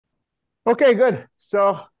Okay, good.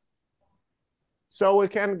 So we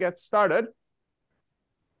can get started.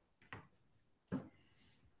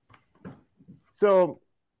 So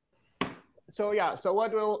yeah. So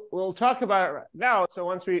what we'll talk about now. So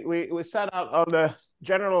once we set out on the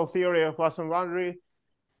general theory of Poisson boundary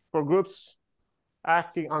for groups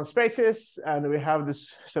acting on spaces, and we have this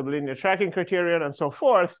sublinear tracking criterion and so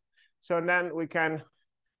forth. So then we can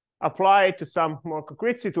apply it to some more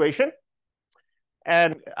concrete situation.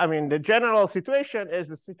 And I mean, the general situation is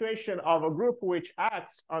the situation of a group which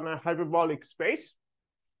acts on a hyperbolic space.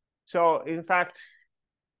 So in fact,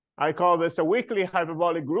 I call this a weakly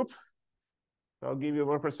hyperbolic group. So I'll give you a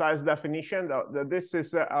more precise definition. This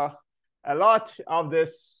is a lot of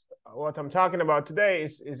this, what I'm talking about today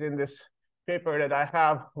is in this paper that I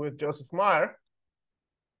have with Joseph Meyer.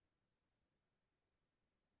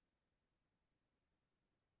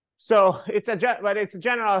 So it's a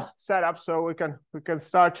general setup, so we can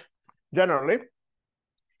start generally.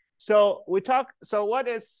 So what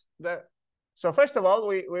is the, so first of all,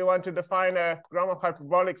 we want to define a Gromov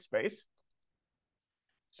hyperbolic space.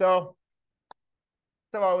 So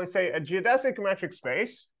first of all, we say a geodesic metric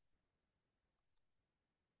space.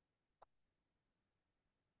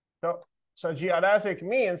 So geodesic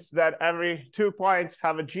means that every 2 points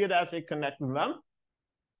have a geodesic connecting them.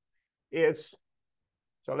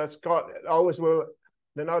 So let's call it, always will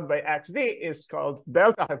denote by XD, is called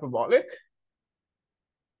delta hyperbolic.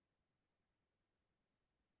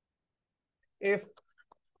 If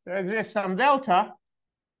there exists some delta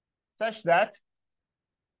such that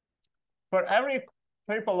for every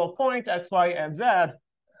tripole point x, y, and z,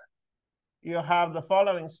 you have the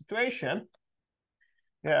following situation.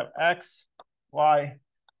 You have x, y,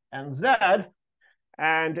 and z,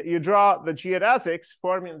 and you draw the geodesics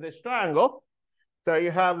forming this triangle. So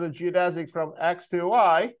you have the geodesic from x to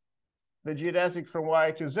y, the geodesic from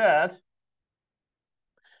y to z,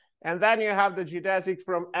 and then you have the geodesic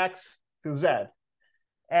from x to z.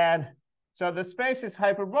 And so the space is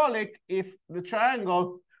hyperbolic if the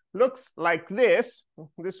triangle looks like this.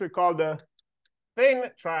 This we call the thin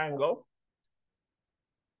triangle.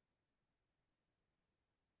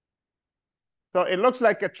 So it looks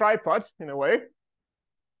like a tripod in a way.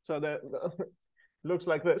 So looks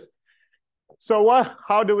like this. So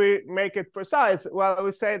how do we make it precise? Well,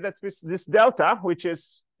 we say that this delta, which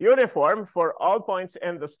is uniform for all points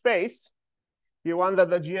in the space, you want that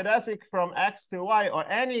the geodesic from x to y, or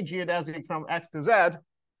any geodesic from x to z,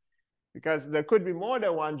 because there could be more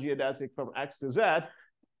than one geodesic from x to z,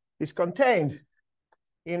 is contained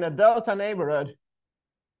in a delta neighborhood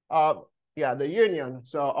of, the union.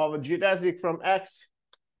 So of a geodesic from x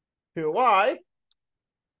to y,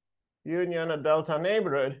 union a delta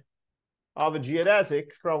neighborhood of a geodesic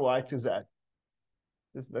from y to z.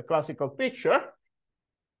 This is the classical picture.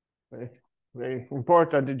 Very, very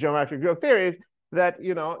important in geometric group theory, that,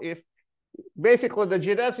 if basically the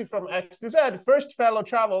geodesic from x to z first fellow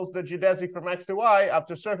travels the geodesic from x to y up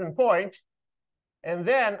to a certain point, and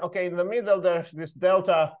then, okay, in the middle there's this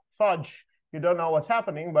delta fudge. You don't know what's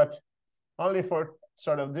happening, but only for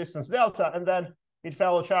sort of distance delta, and then it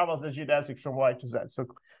fellow travels the geodesic from y to z. So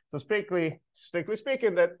strictly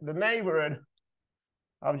speaking, that the neighborhood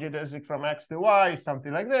of geodesic from x to y is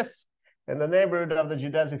something like this, and the neighborhood of the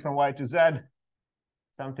geodesic from y to z,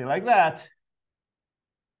 something like that.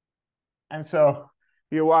 And so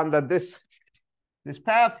you want that this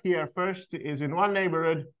path here first is in one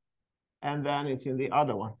neighborhood, and then it's in the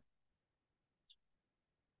other one.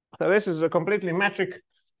 So this is a completely metric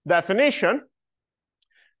definition,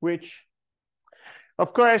 which,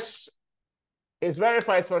 of course, is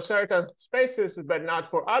verified for certain spaces, but not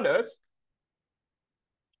for others.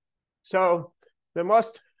 So the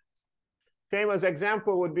most famous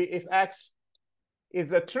example would be if x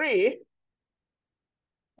is a tree.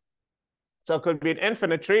 So it could be an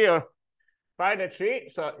infinite tree or finite tree.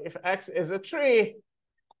 So if x is a tree,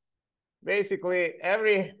 basically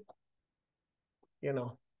every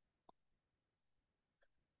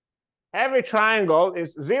triangle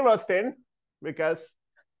is zero thin, because,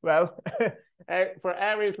 well, for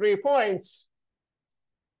every 3 points,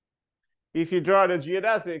 if you draw the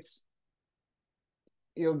geodesics,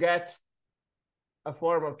 you'll get a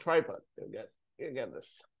form of tripod. You get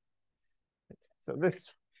this. So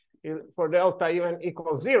this for delta even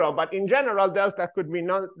equals 0, but in general, delta could be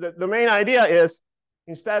non. The main idea is,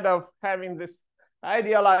 instead of having this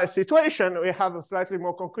idealized situation, we have a slightly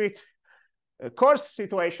more concrete coarse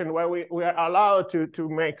situation where we are allowed to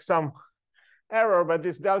make some error, but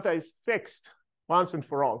this delta is fixed once and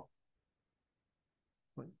for all.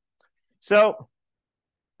 So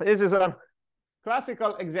this is a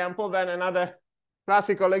classical example. Then another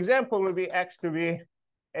classical example would be X to be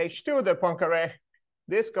H2, the Poincare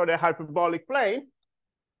disk or the hyperbolic plane.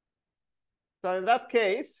 So in that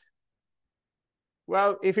case,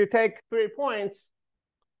 well, if you take 3 points,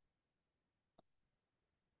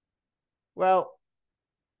 well,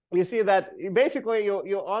 you see that basically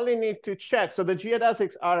you only need to check. So the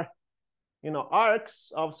geodesics are,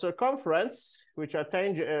 arcs of circumference, which are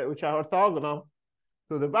orthogonal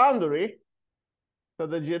to the boundary. So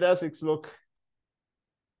the geodesics look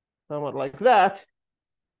somewhat like that.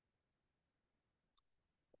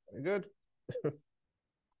 Very good.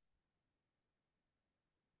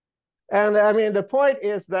 And I mean, the point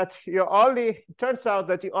is that it turns out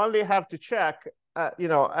that you only have to check,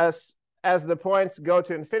 as the points go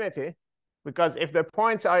to infinity, because if the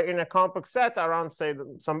points are in a complex set around, say,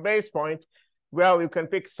 some base point, well, you can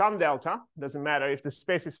pick some delta. Doesn't matter if the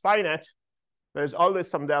space is finite. There's always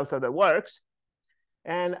some delta that works.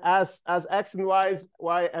 And as x and y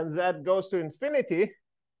and z goes to infinity,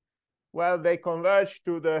 well, they converge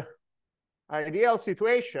to the ideal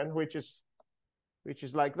situation, which is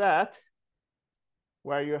like that,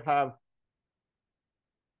 where you have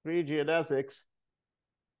 3 geodesics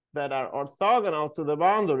that are orthogonal to the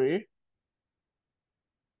boundary.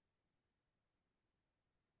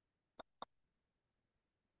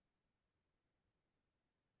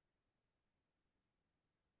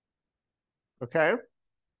 Okay.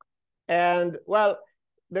 And well,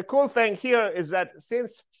 the cool thing here is that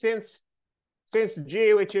since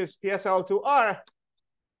G, which is PSL2R,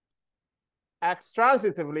 acts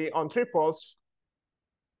transitively on triples,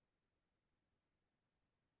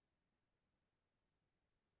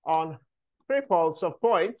 of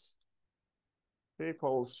points,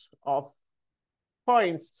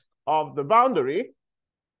 of the boundary,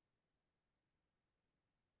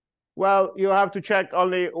 well, you have to check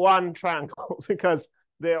only one triangle because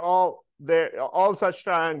all such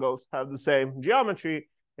triangles have the same geometry.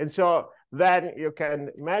 And so then you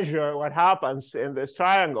can measure what happens in this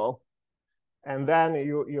triangle. And then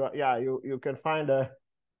you can find a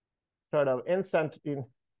sort of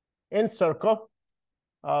incircle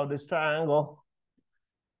of this triangle.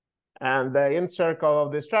 And the incircle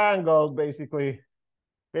of this triangle basically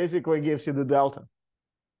gives you the delta.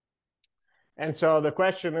 And so the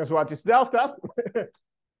question is, what is delta?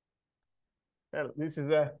 Well, this is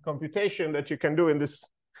a computation that you can do in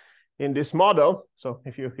this model. So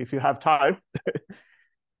if you have time,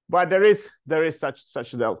 but there is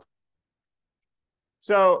such delta.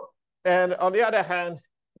 So, and on the other hand,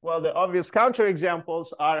 well, the obvious counterexamples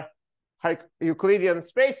are Euclidean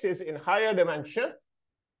spaces in higher dimension.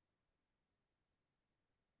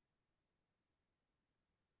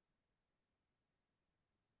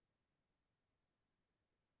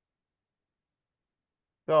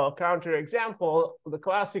 So counterexample, the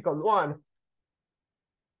classical one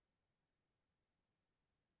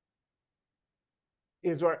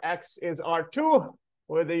is where X is R2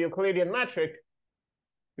 with the Euclidean metric,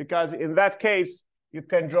 because in that case, you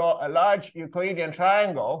can draw a large Euclidean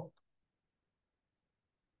triangle,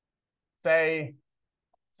 say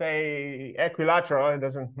equilateral, it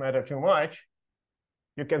doesn't matter too much.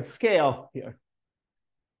 You can scale here.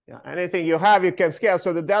 Yeah, anything you have, you can scale.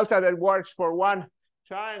 So the delta that works for one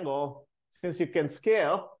triangle, since you can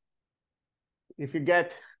scale, if you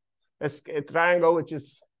get a triangle which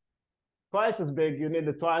is twice as big, you need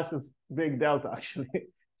a twice as big delta, actually.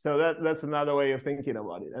 So that's another way of thinking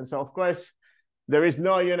about it. And so, of course, there is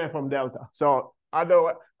no uniform delta. So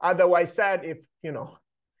otherwise said,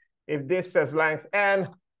 if this says length n,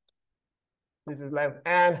 this is length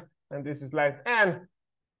n, and this is length n,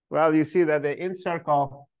 well, you see that the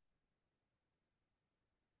incircle,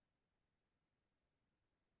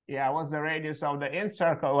 what's the radius of the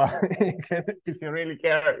incircle? If you really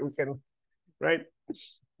care, you can, right?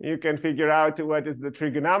 You can figure out what is the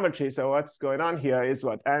trigonometry. So what's going on here is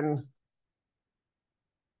what? N.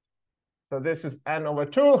 So this is n over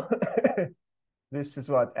 2. This is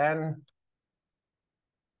what? N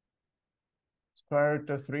square root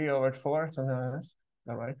of 3 over 4, something like this. Is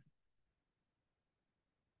that right?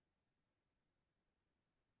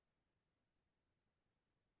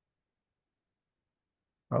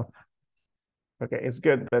 Oh, okay. It's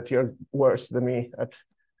good that you're worse than me at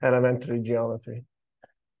elementary geometry.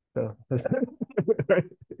 So, so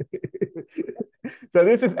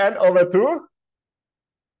this is n over 2.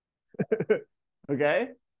 Okay,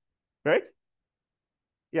 right?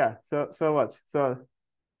 Yeah. So what? So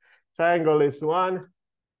triangle is 1,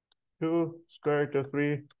 2, square root of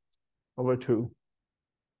 3 over 2.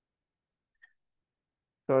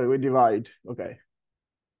 So we divide. Okay.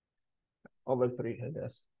 Over 3, I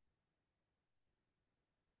guess.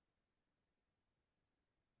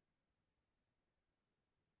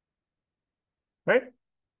 right?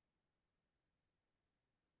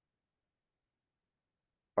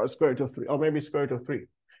 Or square root of 3, or maybe square root of 3.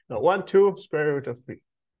 No, 1, 2, square root of 3.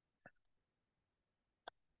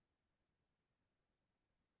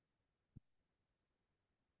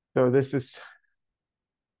 So this is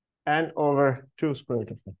n over 2 square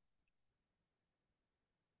root of 3.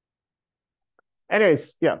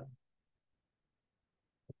 Anyways, yeah.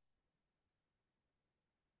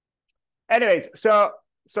 Anyways, so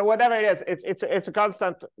whatever it is, it's a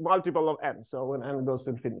constant multiple of n. So when n goes to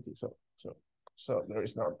infinity, so there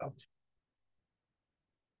is no delta.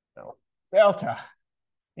 No delta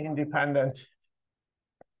independent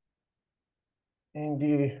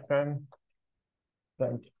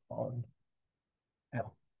on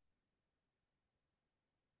L.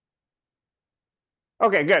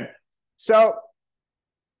 Okay, good. So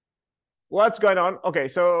what's going on? Okay,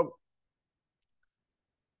 so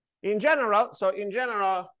in general,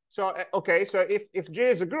 okay, so if G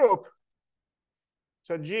is a group,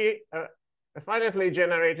 so G, a finitely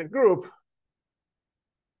generated group,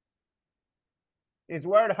 is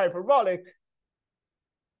word hyperbolic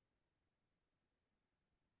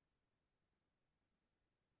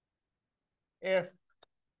if,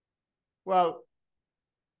 well,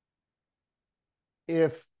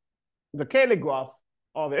 if the Cayley graph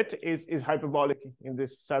of it is hyperbolic in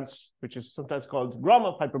this sense, which is sometimes called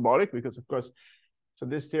Gromov hyperbolic, because of course, so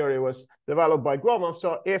this theory was developed by Gromov.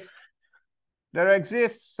 So if there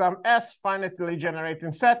exists some S finitely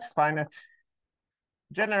generating set,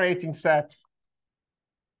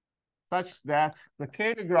 such that the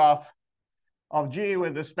Cayley graph of G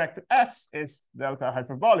with respect to S is delta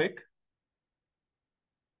hyperbolic.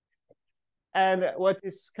 And what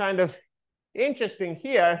is kind of interesting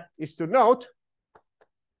here is to note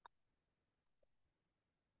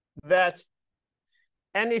that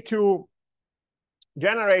any two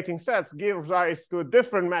generating sets give rise to a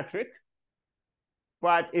different metric.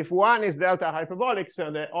 But if one is delta hyperbolic,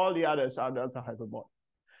 so that all the others are delta hyperbolic.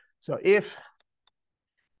 So if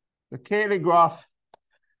the Cayley graph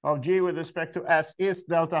of G with respect to S is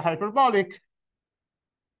delta hyperbolic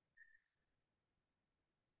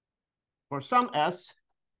for some S,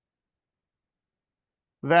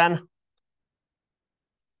 then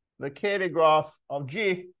the Cayley graph of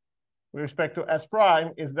G with respect to S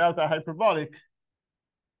prime is delta hyperbolic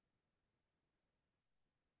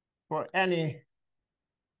for any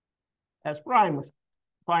S prime with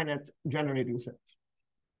finite generating sets.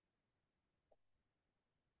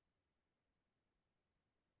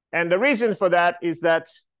 And the reason for that is that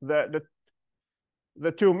the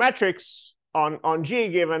two metrics on G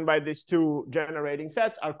given by these two generating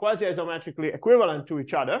sets are quasi-isometrically equivalent to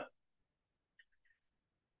each other.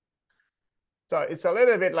 So it's a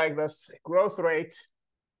little bit like this growth rate,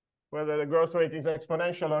 whether the growth rate is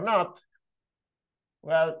exponential or not.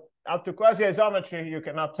 Well, up to quasi-isometry, you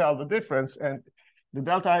cannot tell the difference. And the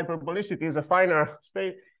delta hyperbolicity is a finer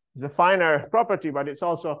state, is a finer property, but it's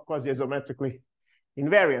also quasi-isometrically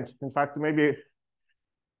invariant. In fact, maybe,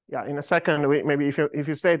 yeah, in a second, maybe if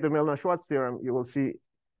you state the Milnor-Schwarz theorem, you will see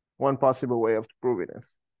one possible way of proving it.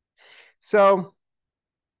 So,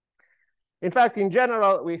 in fact, in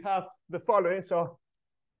general, we have the following. So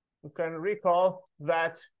you can recall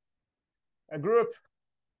that a group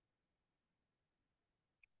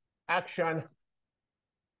action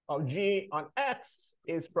of G on X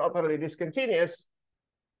is properly discontinuous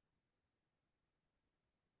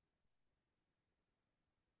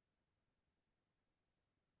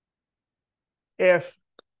if,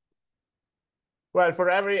 well, for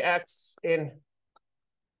every X in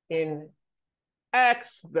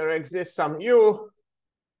X, there exists some U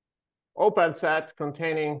open set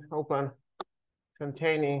containing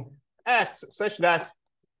X such that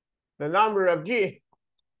the number of G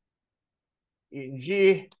in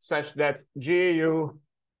G such that GU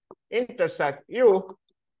intersect U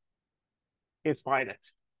is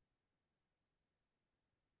finite.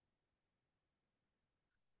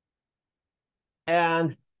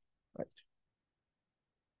 And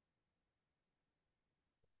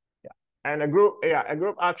and a group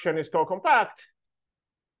action is co-compact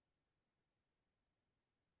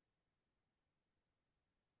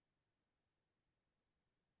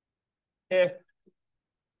if,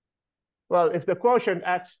 well, if the quotient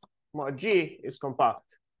X mod G is compact.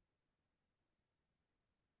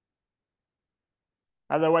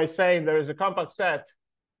 Otherwise saying there is a compact set,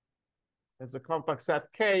 there's a compact set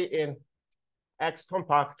K in X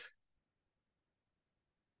compact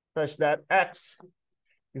such that X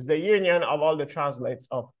is the union of all the translates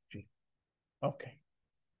of G. Okay.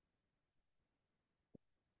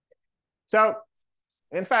 So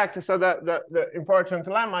in fact, so the important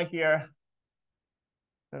lemma here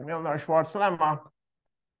the Milnor-Schwarz lemma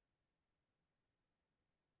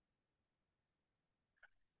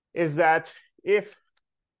is that if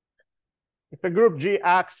the group G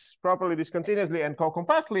acts properly discontinuously and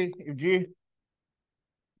co-compactly, if G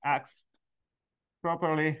acts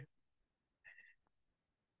properly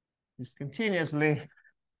discontinuously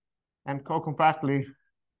and co-compactly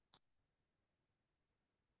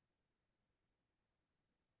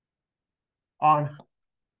on,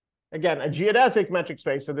 again, a geodesic metric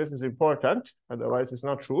space, so this is important, otherwise it's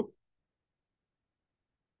not true.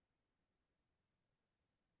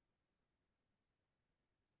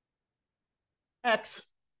 X.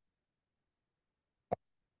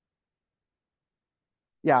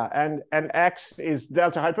 Yeah, and X is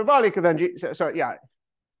delta hyperbolic, then G, so yeah.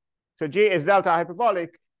 So G is delta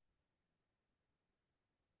hyperbolic.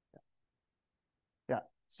 Yeah,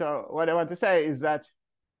 so what I want to say is that,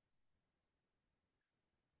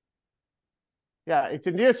 yeah, it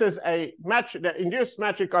induces a match, the induced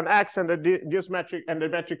metric on X and the induced metric and the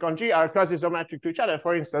metric on G are quasi-isometric to each other,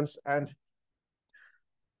 for instance, and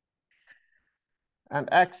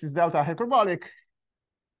X is delta hyperbolic.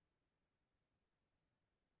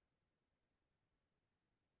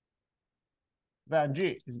 Then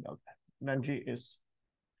G is delta. Then G is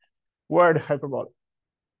word hyperbolic.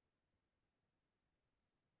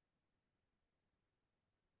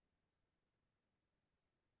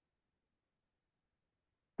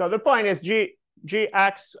 So the point is G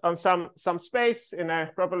acts on some space in a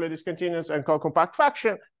properly discontinuous and co-compact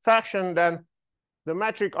fraction, then the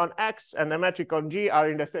metric on X and the metric on G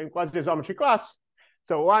are in the same quasi-isometry class.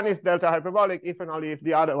 So one is delta hyperbolic if and only if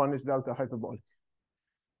the other one is delta hyperbolic.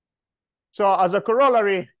 So as a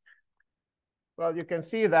corollary, well, you can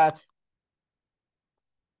see that,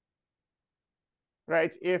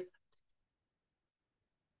 right? If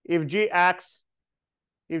G acts,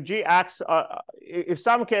 if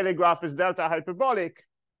some Cayley graph is delta hyperbolic,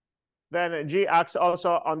 then G acts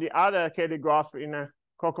also on the other Cayley graph in a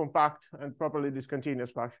co-compact and properly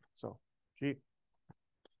discontinuous fashion. So G,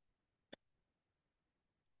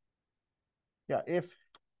 yeah, if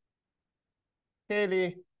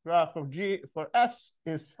Cayley graph of G for S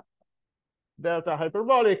is delta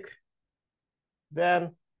hyperbolic,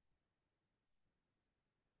 then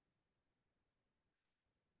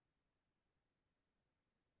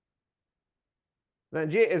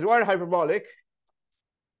G is word hyperbolic.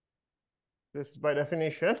 This is by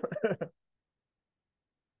definition.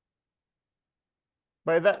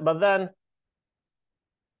 But then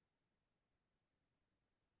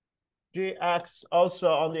G acts also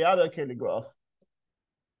on the other Cayley graph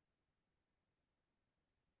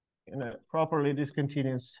in a properly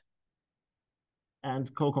discontinuous and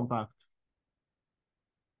co-compact.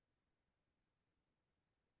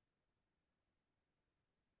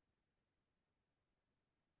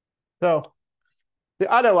 So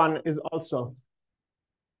the other one is also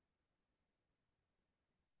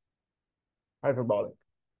hyperbolic.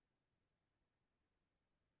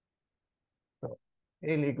 So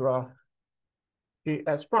Cayley graph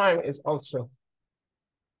GS prime is also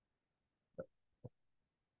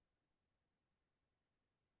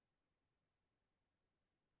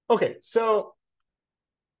okay. So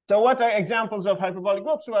what are examples of hyperbolic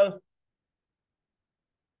groups? Well,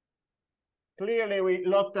 clearly we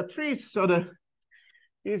looked at trees. So the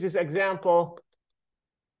easiest example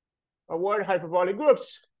of word hyperbolic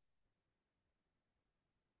groups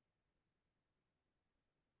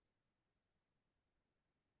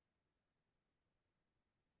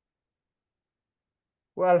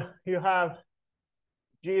well, you have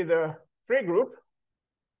G the free group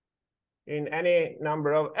in any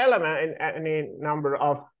number of element, in any number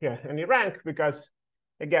of, any rank, because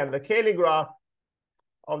again, the Cayley graph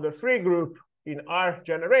of the free group in R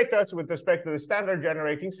generators with respect to the standard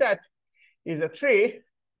generating set is a tree.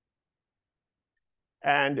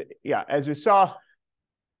 And yeah, as we saw,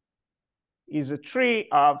 is a tree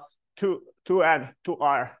of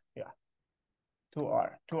 2R, yeah,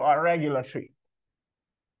 2R regular tree.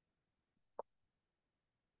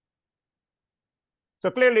 So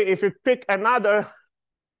clearly, if you pick another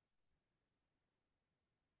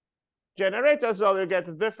generator, so you get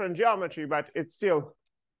a different geometry, but it's still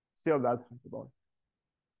that.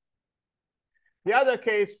 The other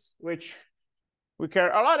case, which we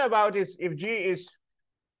care a lot about, is if G is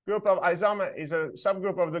group of is a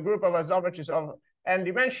subgroup of the group of isometries of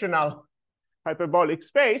n-dimensional hyperbolic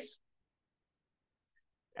space,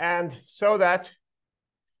 and so that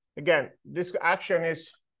again this action is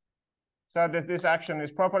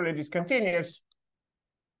properly discontinuous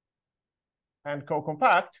and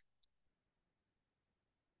co-compact.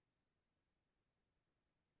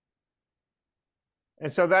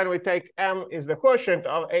 And so then we take M is the quotient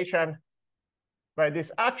of Hn by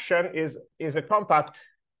this action is a compact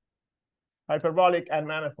hyperbolic and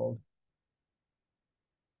manifold.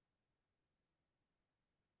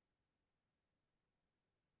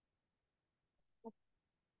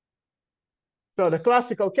 So the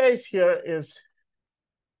classical case here is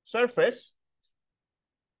surface,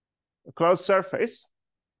 a closed surface.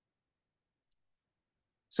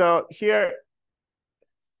 So here,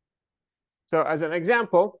 so as an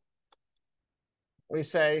example, we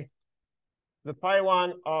say the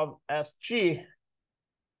pi1 of SG,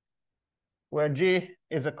 where G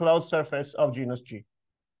is a closed surface of genus G.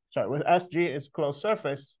 Sorry, with SG is closed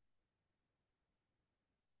surface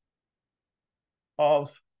of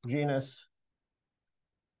genus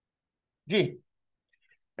G.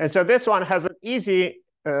 And so this one has an easy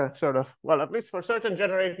sort of, well, at least for certain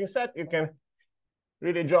generating set, you can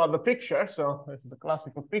really draw the picture. So this is a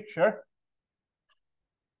classical picture.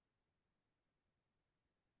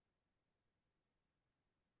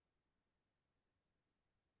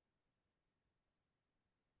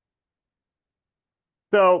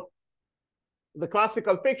 So the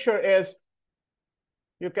classical picture is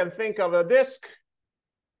you can think of a disk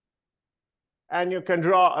and you can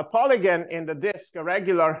draw a polygon in the disk, a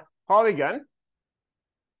regular polygon.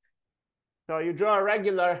 So you draw a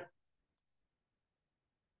regular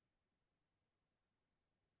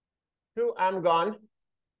 2m gon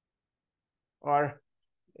or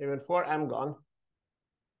even 4m gon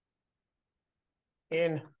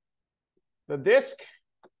in the disk,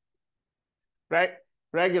 right?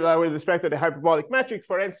 Regular with respect to the hyperbolic metric.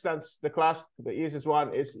 For instance, the easiest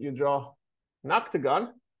one is you draw an octagon.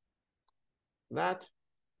 That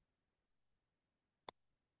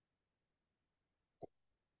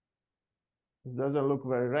doesn't look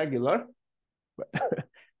very regular. But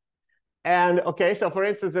and okay, so for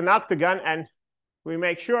instance, an octagon, and we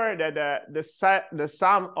make sure that the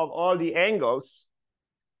sum of all the angles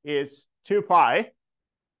is 2 pi,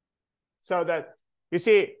 so that you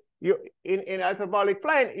see in hyperbolic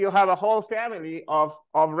plane you have a whole family of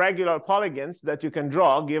regular polygons that you can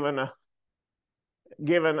draw given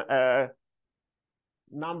a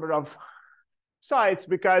number of sides,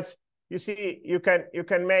 because you see you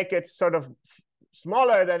can make it sort of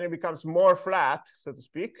smaller, then it becomes more flat, so to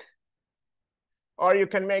speak, or you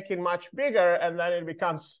can make it much bigger and then it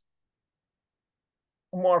becomes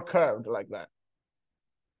more curved like that.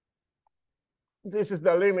 This is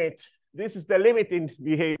the limit. This is the limiting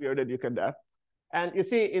behavior that you can do. And you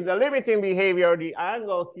see in the limiting behavior, the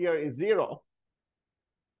angle here is 0.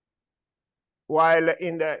 While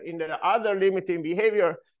in the other limiting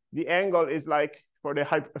behavior, the angle is like for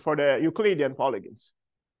the Euclidean polygons,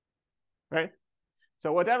 right?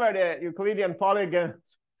 So whatever the Euclidean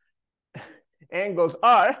polygons angles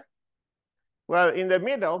are, well, in the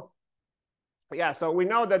middle, yeah, so we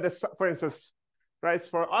know that this, for instance, right,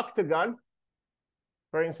 for octagon,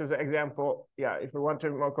 for instance, example, yeah, if we want a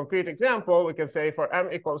more concrete example, we can say for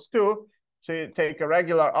m equals 2, so you take a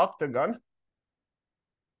regular octagon.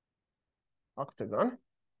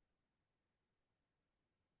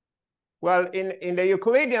 Well, in the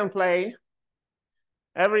Euclidean plane,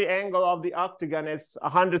 every angle of the octagon is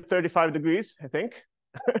 135 degrees, I think.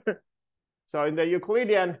 So in the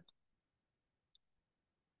Euclidean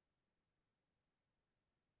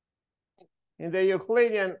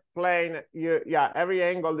plane, every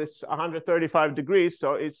angle is 135 degrees.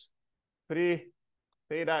 So it's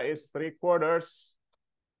theta is 3/4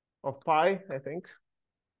 of pi, I think.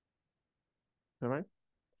 All right,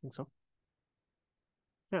 I think so.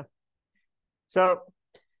 Yeah. So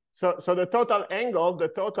the total angle,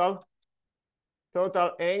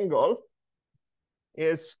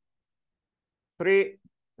 is 3/4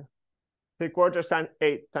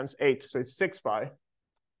 times 8, so it's 6 pi,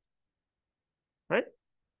 right?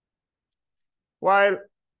 While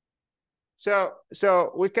so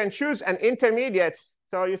we can choose an intermediate.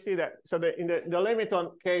 So you see that. So in the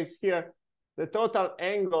limiton case here, the total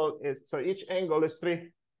angle is, so each angle is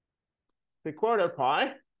 3/4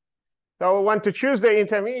 pi. So we want to choose the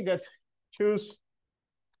intermediate, choose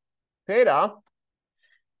theta.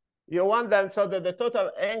 You want them so that the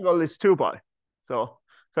total angle is 2 pi. So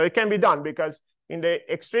it can be done, because in the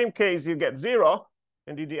extreme case you get 0,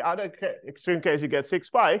 and in the other extreme case you get 6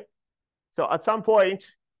 pi. So at some point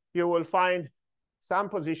you will find some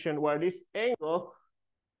position where this angle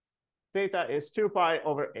theta is 2 pi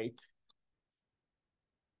over 8.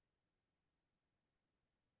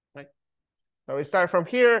 Right. So we start from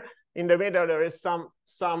here. In the middle there is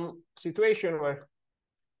some situation where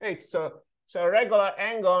 8. So a regular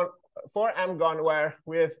angle 4m gon where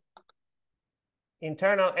with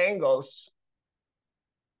internal angles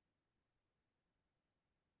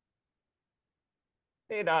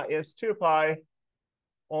theta is 2 pi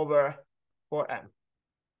over 4m.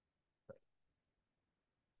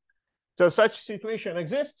 So such situation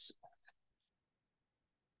exists.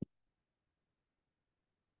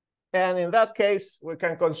 And in that case, we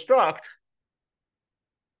can construct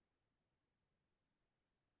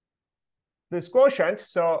this quotient.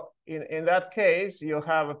 So in that case, you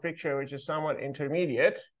have a picture which is somewhat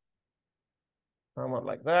intermediate, somewhat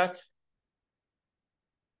like that.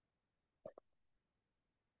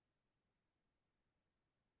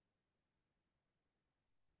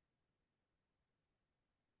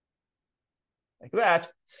 Like that.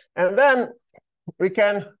 And then we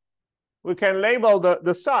can label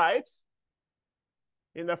the sides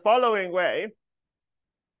in the following way.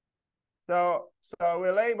 So we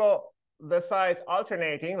label the sides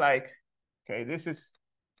alternating, like, okay, this is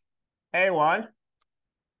A1.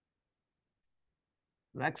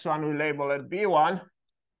 Next one, we label it B1.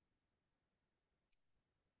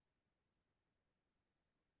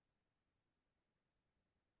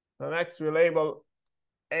 The next, we label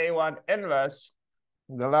A1 inverse.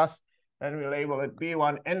 The last, then we label it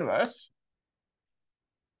B1 inverse.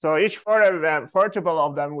 So each vertible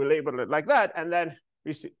of them, we label it like that. And then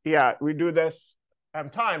we see, yeah, we do this m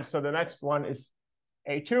times. So the next one is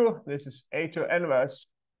A2. This is A2 inverse.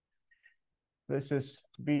 This is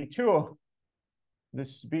B2. This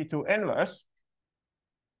is B2 inverse.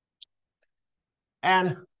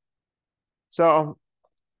 And so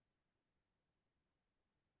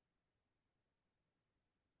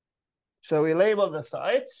we label the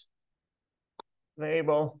sides.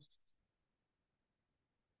 Label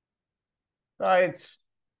sides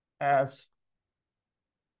as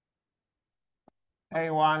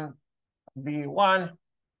A1, B1,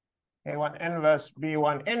 A1 inverse,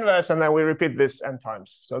 B1 inverse, and then we repeat this n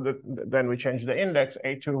times. So then we change the index,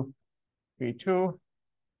 A2, B2,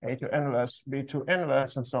 A2 inverse, B2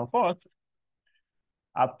 inverse, and so forth,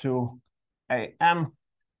 up to AM,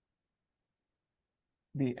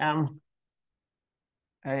 BM,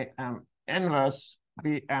 AM inverse,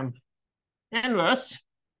 BM inverse.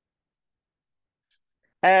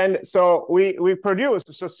 And so we produce,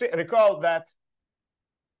 so recall that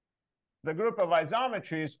the group of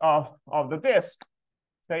isometries of the disk,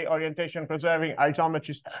 say orientation preserving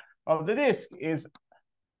isometries of the disk, is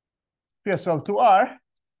PSL2R.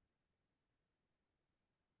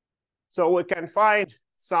 So we can find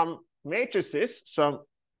some matrices, some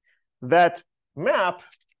that map,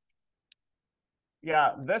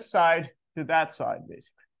 yeah, this side to that side,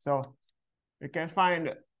 basically. So we can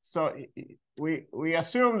find, so we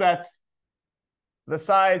assume that the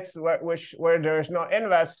sides where there is no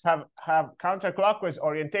inverse have counterclockwise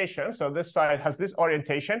orientation. So this side has this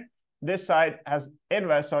orientation. This side has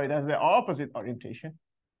inverse, so it has the opposite orientation.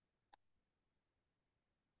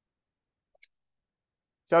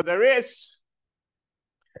 So there is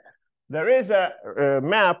a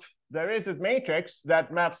map, there is a matrix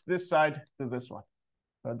that maps this side to this one.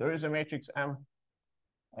 So there is a matrix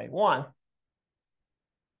M1.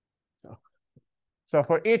 So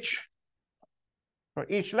for each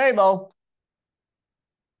label,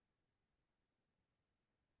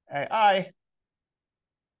 AI,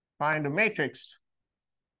 find a matrix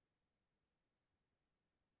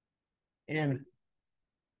in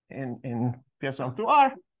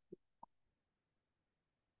PSL2R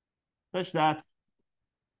such that,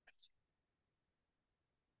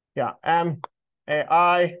 yeah,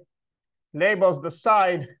 AI labels the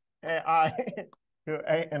side AI to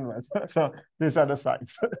A inverse. So these are the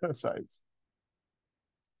sides,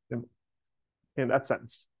 in that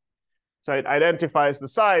sense. So it identifies the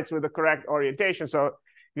sides with the correct orientation. So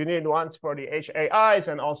you need ones for the HAIs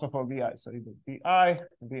and also for BI. So you do BI,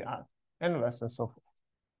 BI inverse, and so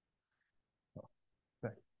forth.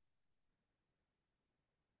 Okay.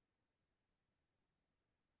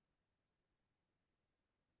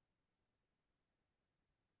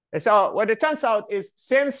 And so what it turns out is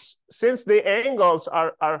since the angles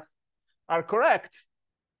are correct,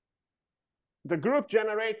 the group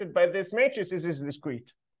generated by this matrix is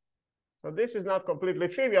discrete. So this is not completely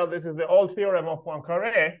trivial. This is the old theorem of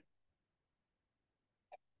Poincaré.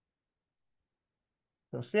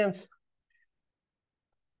 So since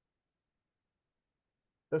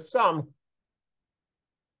the sum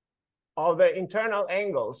of the internal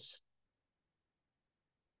angles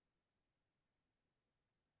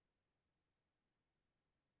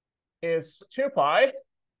is 2 pi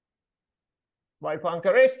by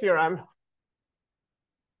Poincaré's theorem,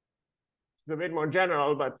 it's a bit more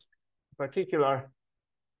general, but particular.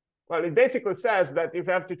 Well, it basically says that if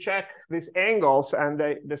you have to check these angles and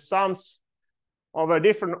the sums over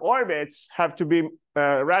different orbits have to be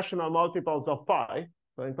rational multiples of pi.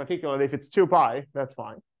 So in particular, if it's 2 pi, that's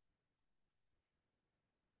fine.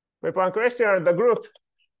 We consider the group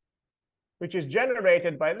which is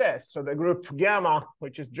generated by this. So the group gamma,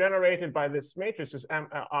 which is generated by this matrix, is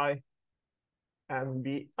MI and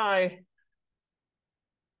BI.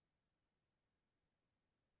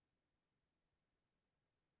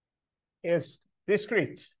 Is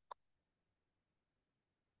discrete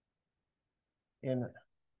in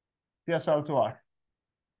PSL2R.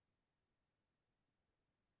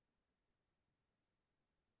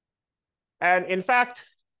 And in fact,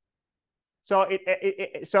 so it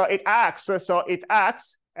acts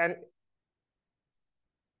and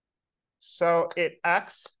so it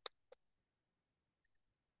acts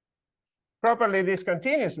properly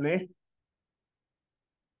discontinuously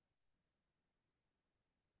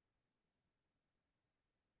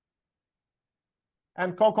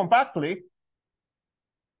and co-compactly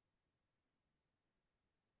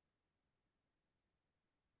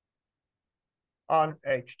on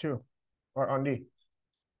H2 or on D.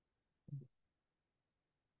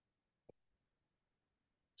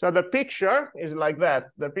 So the picture is like that.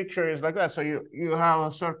 The picture is like that. So you have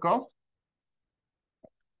a circle.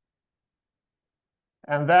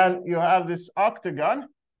 And then you have this octagon.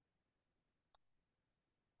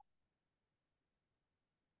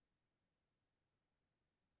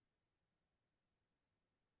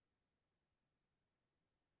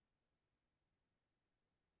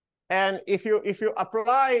 And if you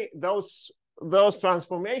apply those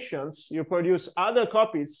transformations, you produce other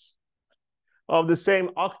copies of the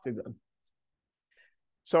same octagon.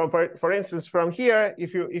 So for instance, from here,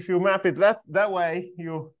 if you map it that way,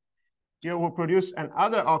 you will produce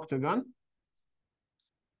another octagon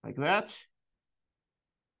like that.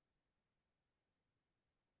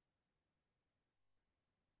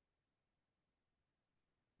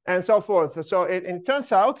 And so forth. So it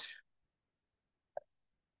turns out,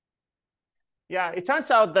 yeah, it turns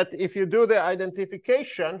out that if you do the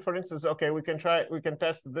identification, for instance, okay, we can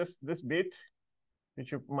test this bit,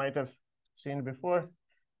 which you might have seen before,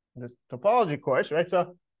 the topology course, right?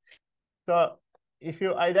 So if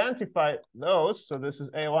you identify those, so this is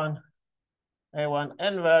A1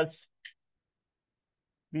 inverse,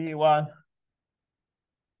 B1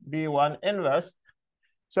 inverse.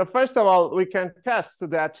 So first of all, we can test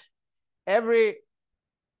that every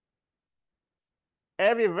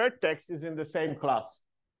vertex is in the same class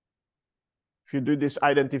if you do this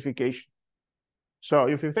identification. So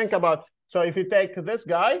if you think about, so if you take this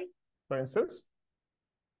guy, for instance,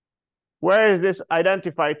 where is this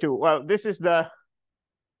identified to? Well, this is the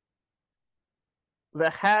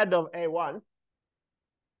head of A1.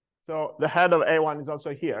 So the head of A1 is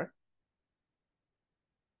also here.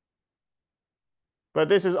 But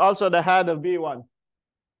this is also the head of B1,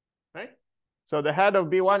 right? So the head of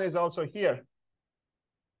B1 is also here.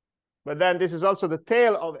 But then this is also the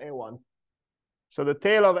tail of A1. So the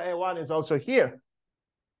tail of A1 is also here.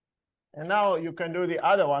 And now you can do the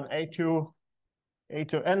other one, A2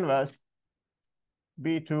 inverse,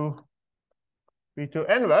 B2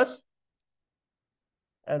 inverse.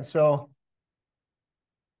 And so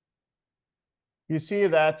you see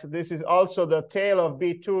that this is also the tail of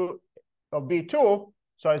B2,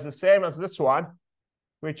 so it's the same as this one,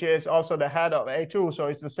 which is also the head of A2, so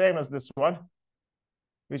it's the same as this one,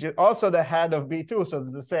 which is also the head of B2, so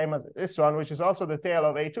it's the same as this one, which is also the tail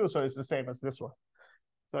of A2, so it's the same as this one.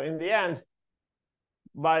 So in the end,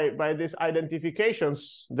 by these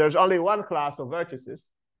identifications, there's only one class of vertices,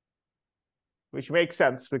 which makes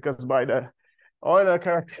sense because by the Euler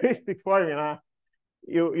characteristic formula,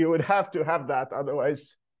 you would have to have that,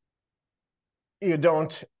 otherwise you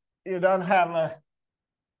don't have a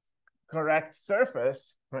correct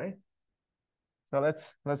surface, right? So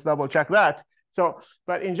let's double check that. So,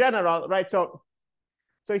 but in general, right? So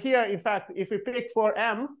here, in fact, if we pick for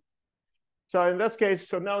M, so in this case,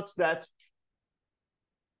 so note that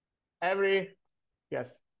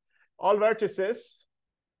all vertices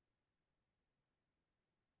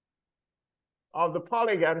of the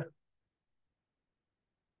polygon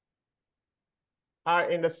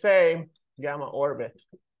are in the same gamma orbit.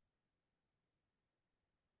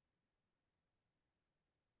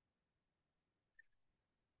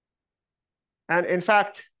 And in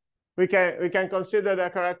fact, we can consider the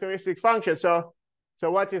characteristic function. So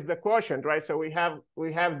what is the quotient, right? So we have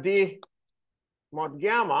D mod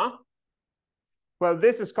gamma. Well,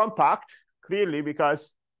 this is compact, clearly,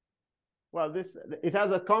 because, well, it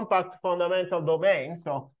has a compact fundamental domain.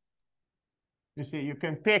 So you see, you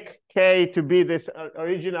can pick K to be this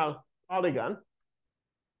original polygon,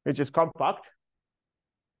 which is compact.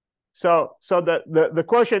 So the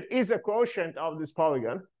quotient is a quotient of this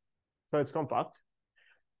polygon, so it's compact.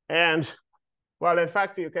 And well, in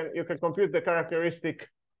fact, you can compute the characteristic,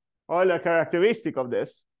 Euler characteristic of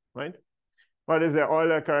this, right? What is the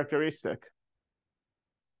Euler characteristic?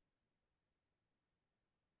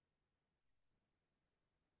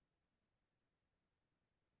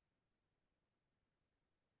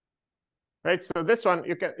 Right, so this one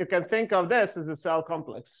you can think of this as a cell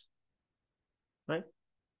complex, right?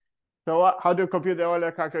 So how do you compute the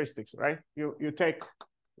Euler characteristics, right? You take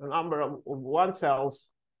the number of one cells,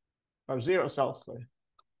 or zero cells, sorry,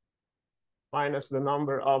 minus the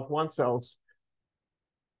number of one cells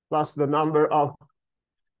plus the number of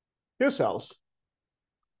two cells.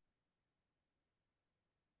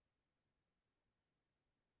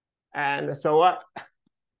 And so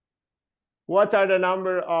what are the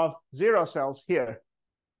number of zero cells here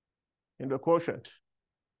in the quotient?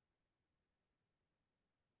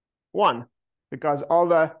 1, because all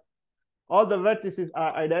the vertices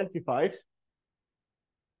are identified.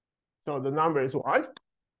 So the number is 1.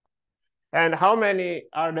 And how many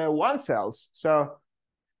are the one cells? So,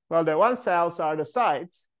 well, the one cells are the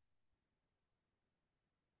sides.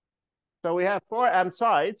 So we have 4m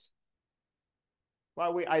sides,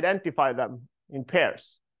 but we identify them in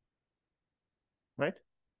pairs, right?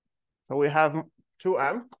 So we have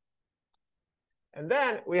 2m. And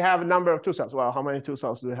then we have a number of two cells. Well, how many two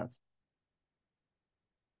cells do we have?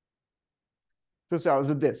 Two cells,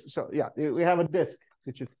 a disk. So yeah, we have a disk,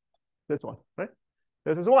 which is this one, right?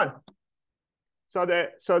 This is 1. So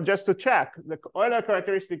just to check, the Euler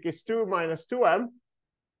characteristic is 2 minus 2m.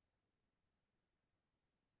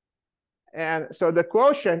 And so the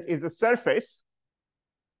quotient is the surface.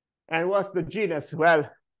 And what's the genus? Well,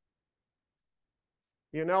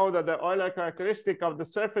 you know that the Euler characteristic of the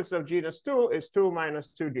surface of genus 2 is 2 minus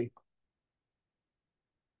 2g.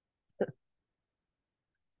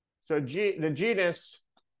 So the genus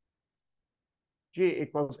G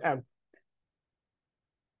equals M.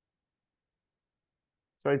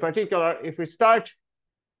 So in particular, if we start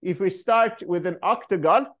with an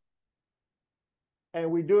octagon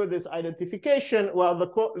and we do this identification, well, the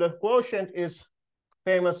quotient is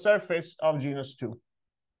famous surface of genus 2.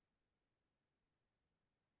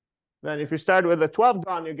 Then if you start with a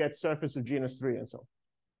 12gon, you get surface of genus 3 and so on.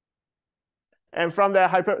 And from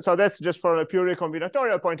the so that's just from a purely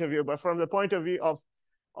combinatorial point of view, but from the point of view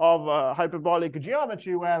of hyperbolic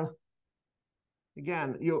geometry, well,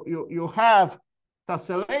 again, you have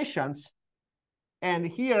tessellations, and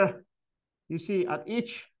here you see at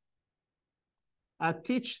each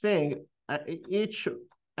thing, at each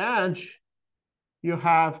edge, you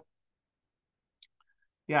have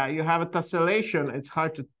a tessellation. It's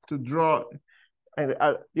hard to draw, and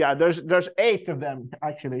yeah, there's 8 of them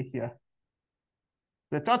actually here.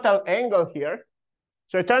 The total angle here.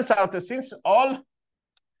 So it turns out that since all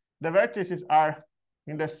the vertices are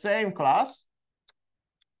in the same class,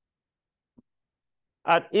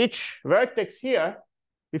 at each vertex here,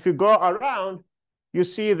 if you go around, you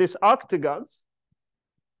see these octagons,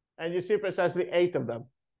 and you see precisely 8 of them.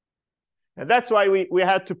 And that's why we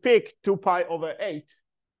had to pick 2 pi over 8.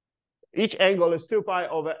 Each angle is 2 pi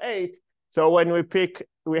over 8. So when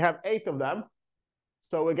we have 8 of them,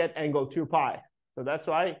 so we get angle 2 pi. So that's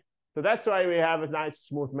why we have a nice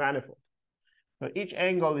smooth manifold. So each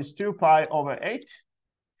angle is 2 pi over 8.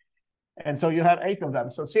 And so you have 8 of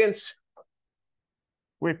them. So since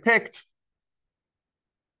we picked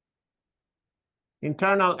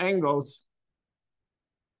internal angles,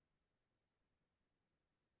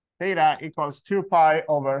 theta equals 2 pi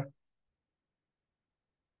over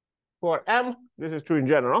 4m. This is true in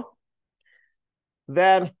general.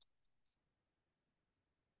 Then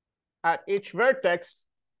at each vertex,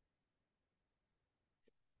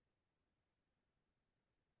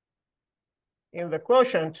 in the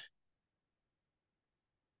quotient,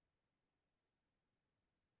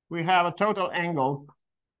 we have a total angle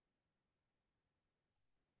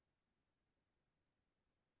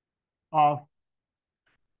of,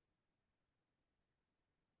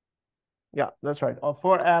 yeah, that's right, of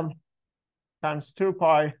 4m times 2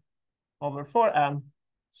 pi over 4m.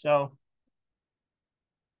 So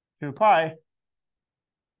 2 pi.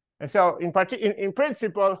 And so in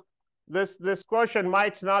principle, this quotient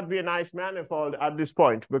might not be a nice manifold at this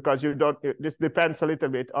point, because this depends a little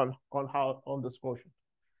bit on this quotient.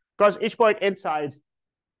 Because each point inside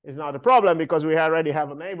is not a problem, because we already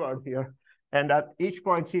have a neighborhood here. And at each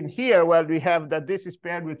point in here, well, we have that this is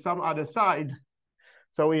paired with some other side.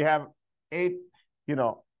 So we have 8,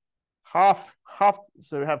 half.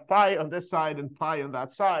 So we have pi on this side and pi on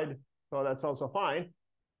that side. So that's also fine.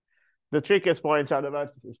 The trickiest points are the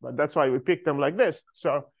vertices, but that's why we pick them like this.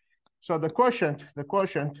 So the quotient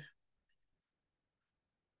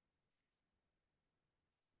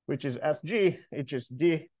which is SG, which is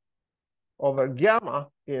D over gamma,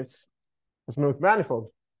 is a smooth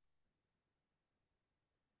manifold.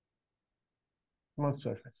 Smooth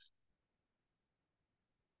surface.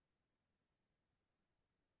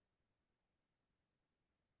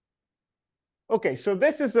 Okay, so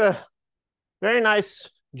this is a very nice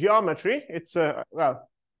geometry. It's a, well,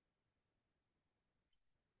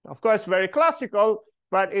 of course, very classical,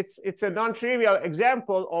 but it's a non-trivial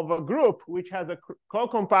example of a group which has a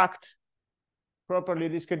co-compact, properly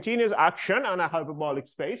discontinuous action on a hyperbolic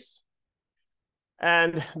space.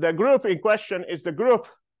 And the group in question is the group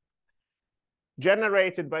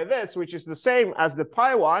generated by this, which is the same as the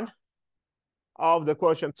pi1 of the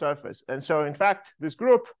quotient surface. And so, in fact, this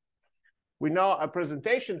group, we know a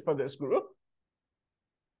presentation for this group.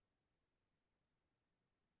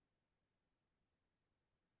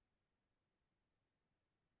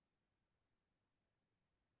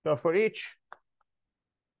 So for each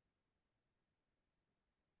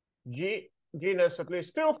genus at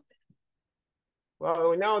least 2, well,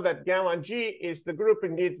 we know that gamma G is the group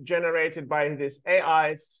indeed generated by these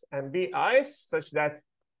AIs and BIs, such that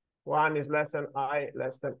 1 is less than I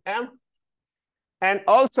less than M. And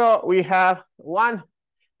also we have one,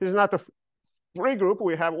 this is not a free group,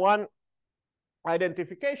 we have one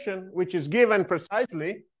identification, which is given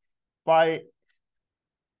precisely by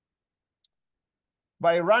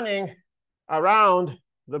running around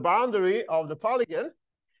the boundary of the polygon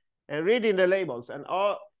and reading the labels. And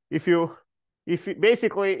if you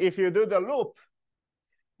basically, if you do the loop,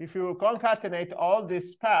 if you concatenate all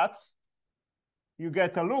these paths, you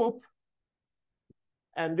get a loop.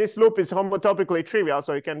 And this loop is homotopically trivial,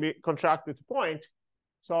 so it can be contracted to point.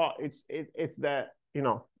 So it's the, you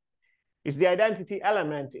know, it's the identity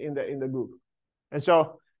element in the group. And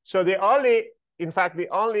so the only, in fact, the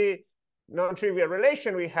only non-trivial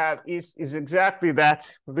relation we have is exactly that,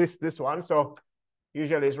 this one. So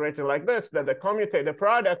usually it's written like this, that the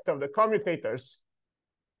product of the commutators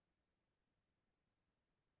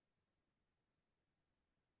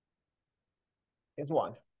is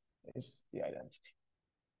 1, is the identity.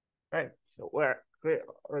 Right, so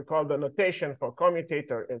recall the notation for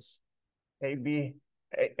commutator is AB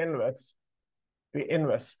A inverse B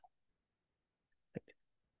inverse.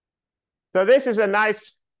 So this is a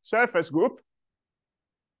nice surface group.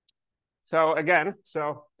 So again,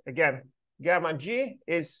 gamma G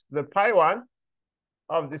is the pi1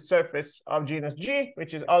 of the surface of genus G,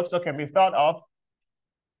 which is also can be thought of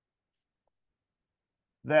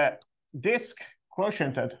the disk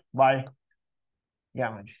quotiented by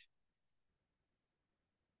gamma G,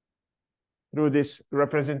 through this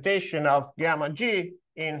representation of gamma G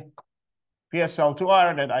in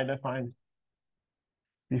PSL2R that I defined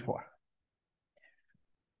before.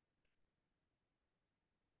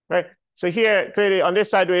 Right. So here, clearly on this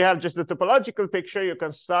side, we have just the topological picture. You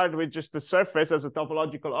can start with just the surface as a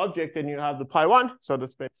topological object, and you have the pi1, so the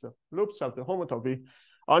space of loops of the homotopy.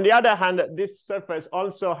 On the other hand, this surface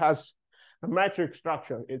also has a metric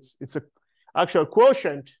structure. It's an actual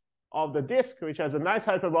quotient of the disk, which has a nice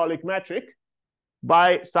hyperbolic metric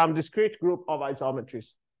by some discrete group of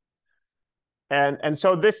isometries. And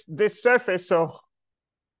so this surface, so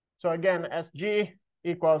again, SG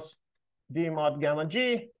equals D mod gamma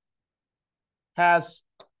G has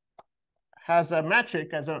a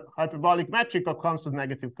metric, as a hyperbolic metric of constant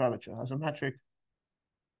negative curvature, has a metric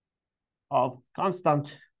of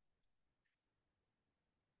constant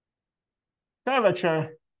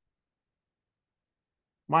curvature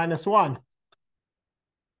 -1.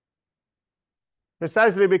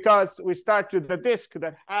 Precisely because we start with the disk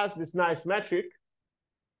that has this nice metric,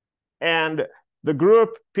 and the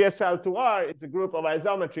group PSL2R is a group of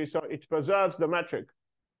isometry, so it preserves the metric.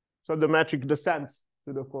 So the metric descends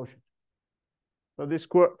to the quotient. So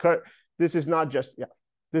this is not just,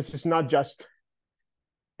 this is not just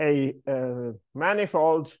a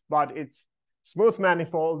manifold, but it's smooth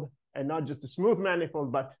manifold, and not just a smooth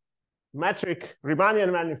manifold, but metric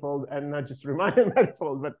Riemannian manifold, and not just Riemannian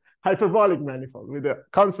manifold, but hyperbolic manifold with a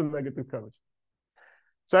constant negative curvature.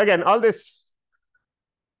 So again, all this,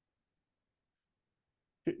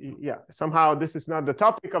 somehow this is not the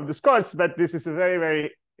topic of this course, but this is a very,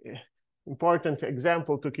 very important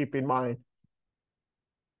example to keep in mind.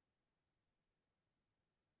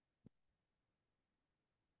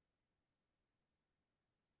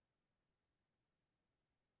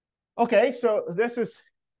 Okay, so this is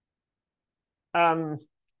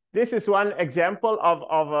one example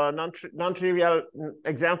of a non-trivial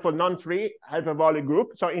example, non-free hyperbolic group.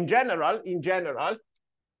 So in general,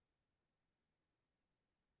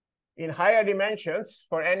 in higher dimensions,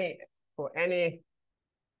 for any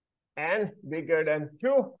n bigger than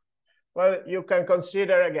 2, Well, you can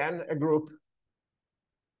consider again a group.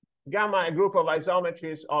 Gamma, a group of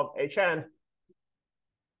isometries of Hn,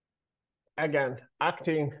 again,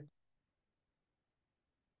 acting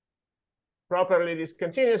properly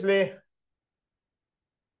discontinuously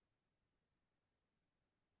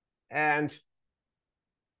and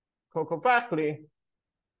co-compactly.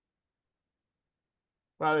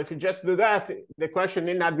 Well, if you just do that, the question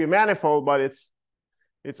need not be manifold, but it's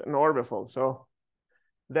an orbifold. So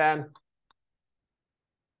then,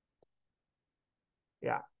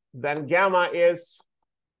 yeah, then gamma is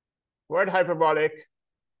word hyperbolic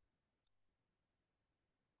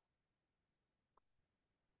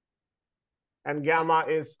and gamma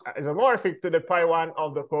is isomorphic to the pi1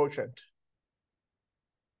 of the quotient.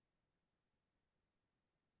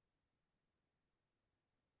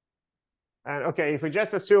 And okay, if we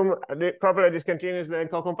just assume properly discontinuously and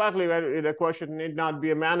co-compactly, the quotient need not be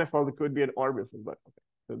a manifold, it could be an orbifold. But okay.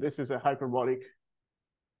 So this is a hyperbolic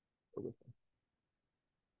orbifold.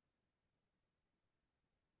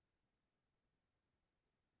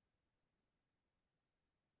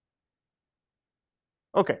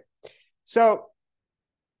 Okay, so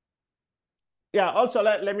yeah, also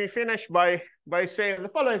let me finish by saying the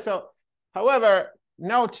following. So, however,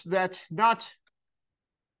 note that not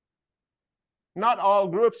all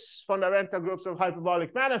groups, fundamental groups of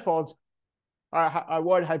hyperbolic manifolds are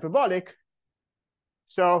word hyperbolic.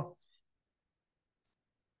 So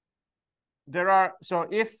there are, so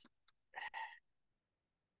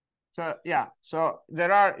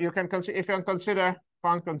there are, you can consider, if you consider,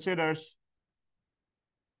 one considers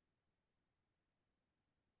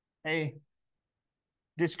a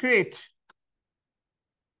discrete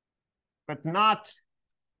but not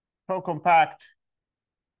co-compact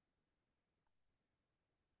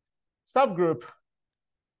subgroup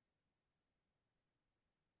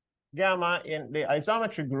gamma in the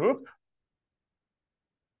isometry group,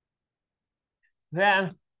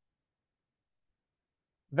 then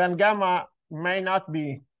gamma may not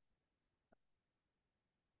be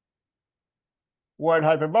word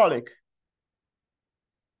hyperbolic.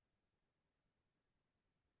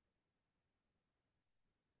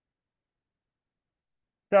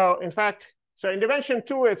 So in fact, so in dimension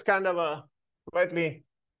 2 is kind of a slightly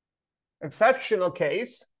exceptional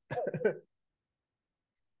case.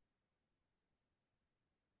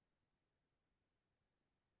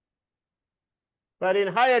 But in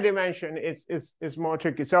higher dimension, it's more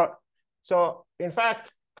tricky. So in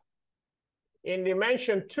fact, in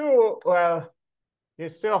dimension 2, well,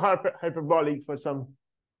 it's still hyperbolic for some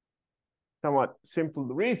somewhat simple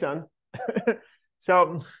reason.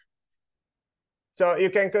 So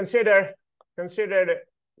you can consider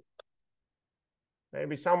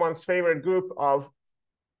maybe someone's favorite group of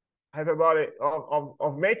hyperbolic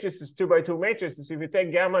of matrices, 2 by 2 matrices. If you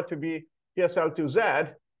take gamma to be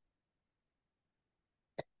PSL2Z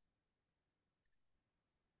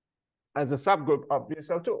as a subgroup of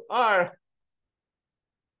PSL2R,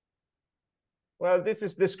 well, this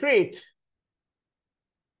is discrete,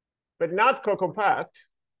 but not co-compact.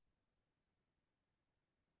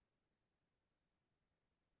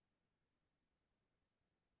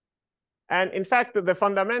 And in fact, the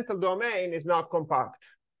fundamental domain is not compact.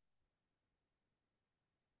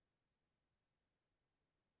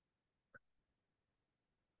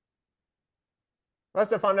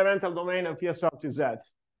 What's the fundamental domain of PSL2Z?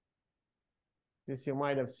 This you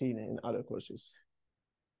might have seen in other courses.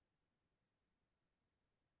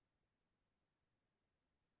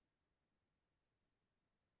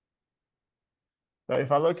 So if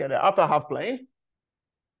I look at the upper half plane,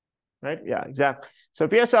 right? Yeah, exactly. So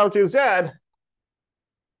PSL2Z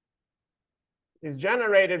is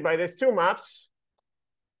generated by these two maps.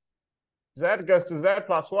 Z goes to Z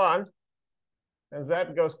plus 1, and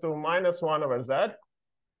Z goes to minus 1 over Z.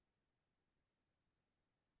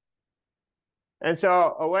 And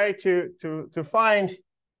so a way to find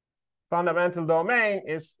fundamental domain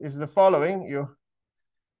is the following. You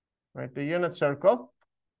write the unit circle.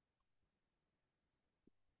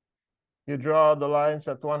 You draw the lines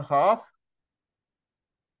at 1/2,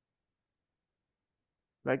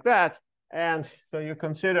 like that. And so you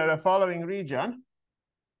consider the following region.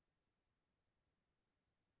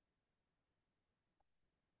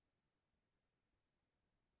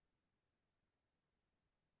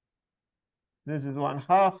 This is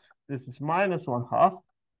 1/2. This is minus 1/2.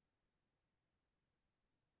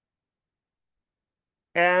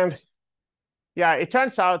 And yeah, it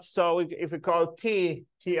turns out, so if we call T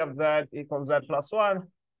of Z equals Z plus 1,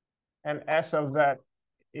 and S of Z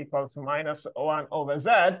equals minus 1 over Z,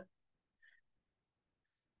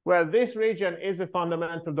 well, this region is a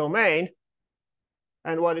fundamental domain.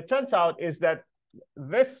 And what it turns out is that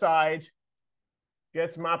this side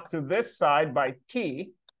gets mapped to this side by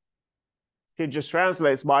t. It just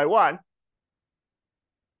translates by 1.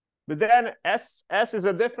 But then S is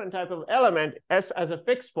a different type of element, S as a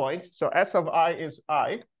fixed point. So S of I is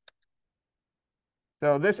I.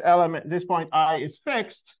 So this element, this point I is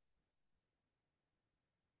fixed.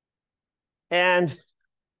 And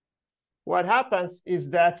what happens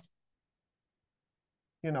is that,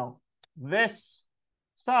 you know, this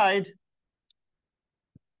side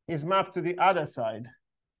is mapped to the other side.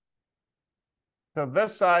 So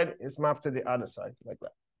this side is mapped to the other side like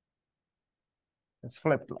that. It's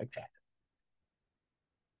flipped like that.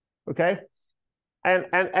 Okay.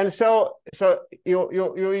 And so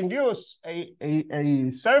you induce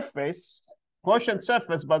a surface, quotient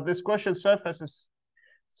surface, but this quotient surface is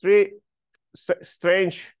 3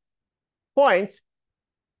 strange points.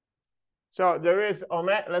 So there is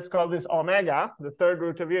omega, let's call this omega, the third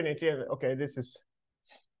root of unity. And okay, this is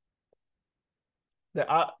the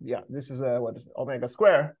this is what is it? Omega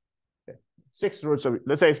square. Okay. 6 roots of,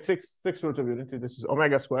 let's say six roots of unity. This is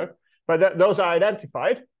omega square, but those are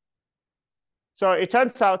identified. So it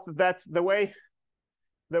turns out that the way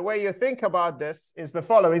you think about this is the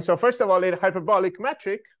following. So first of all, in hyperbolic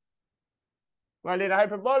metric, well, in a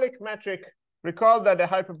hyperbolic metric, recall that the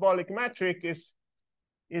hyperbolic metric is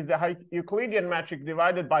the Euclidean metric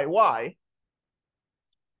divided by y.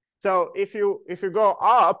 So if you go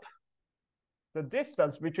up, the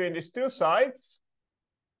distance between these two sides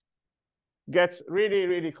gets really,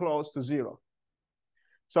 really close to 0.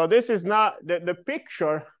 So this is not the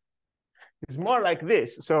picture. It's more like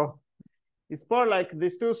this. So it's more like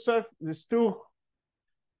these two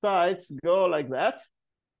sides go like that.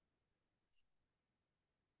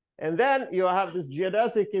 And then you have this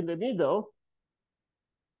geodesic in the middle,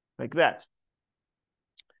 like that.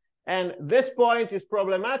 And this point is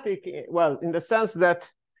problematic, well, in the sense that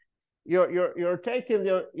you're taking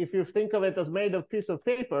if you think of it as made of piece of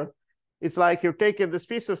paper, it's like you're taking this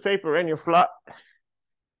piece of paper and you're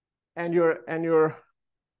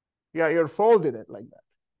folding it like that.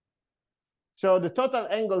 So the total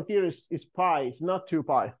angle here is pi, it's not 2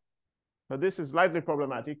 pi. So this is slightly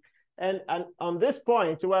problematic. And on this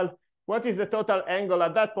point, well, what is the total angle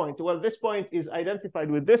at that point? Well, this point is identified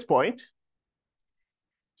with this point.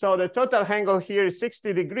 So the total angle here is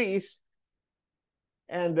 60 degrees.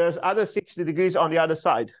 And there's other 60 degrees on the other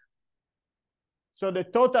side. So the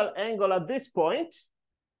total angle at this point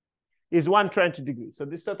is 120 degrees. So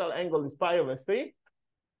this total angle is pi over 3.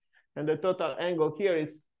 And the total angle here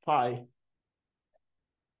is pi.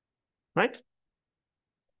 Right?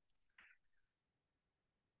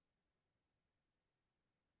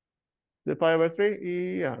 The pi over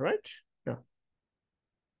 3? Yeah, right? Yeah.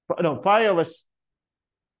 No, pi over,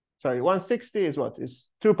 sorry, 160 is what? Is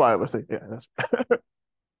 2 pi over 3. Yeah, that's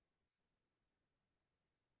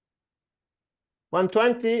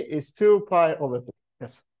 120 is 2 pi over 3.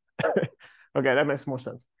 Yes. Okay, that makes more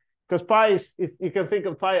sense. Because pi is, you can think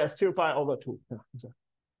of pi as 2 pi over 2. Yeah, exactly.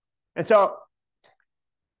 And so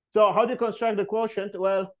how do you construct the quotient?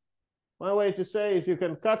 Well, one way to say is you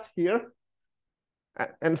can cut here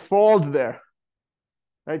and fold there.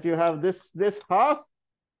 Right? You have this half,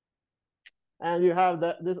 and you have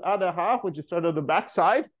this other half, which is sort of the back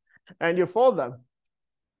side, and you fold them.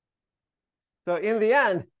 So in the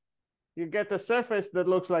end, you get a surface that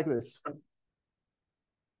looks like this.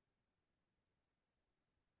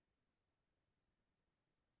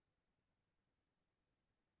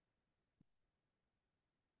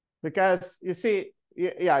 Because you see,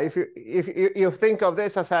 yeah, if you think of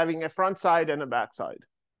this as having a front side and a back side,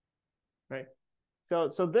 right?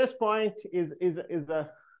 So this point is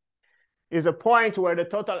a point where the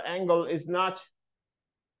total angle is not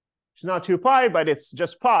 2 pi, but it's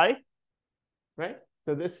just pi, right?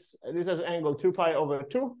 So this has angle 2 pi over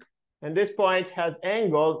 2, and this point has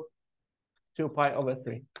angle 2 pi over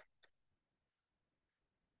 3.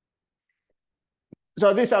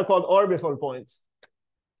 So these are called orbifold points.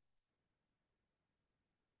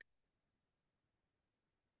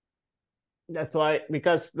 That's why,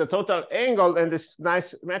 because the total angle in this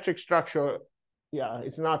nice metric structure, yeah,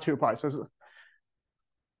 it's not 2 pi. So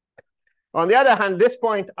on the other hand, this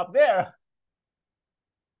point up there,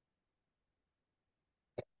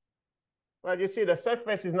 well, you see the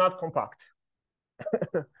surface is not compact.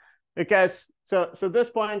 Because so this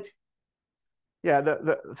point, yeah,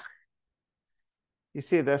 you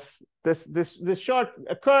see this short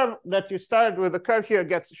a curve that you started with, the curve here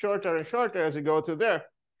gets shorter and shorter as you go to there.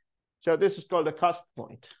 So this is called a cusp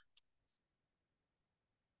point.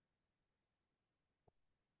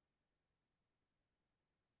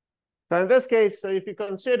 So in this case, so if you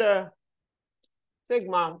consider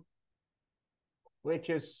sigma, which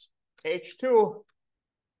is H2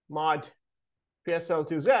 mod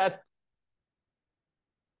PSL2Z,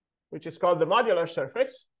 which is called the modular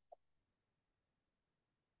surface.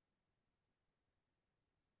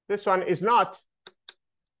 This one is not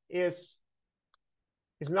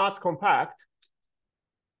compact,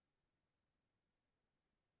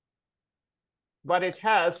 but it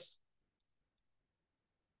has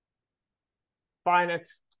finite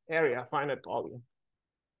area, finite volume.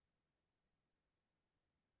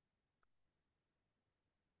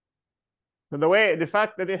 So the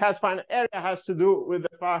fact that it has finite area has to do with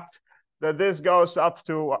the fact that this goes up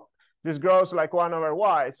to, this grows like 1 over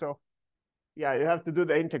y. So yeah, you have to do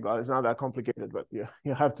the integral. It's not that complicated, but you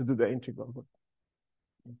have to do the integral.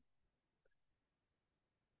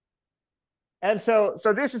 And so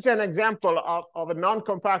this is an example of a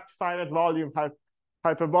non-compact finite volume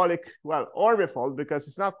hyperbolic, well, orbifold, because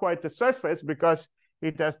it's not quite the surface because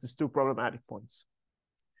it has these 2 problematic points.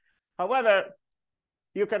 However,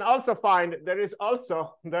 you can also find there is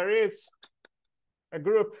a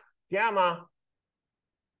group gamma,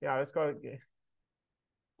 yeah, let's call it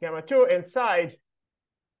gamma 2 inside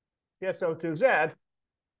PSL2Z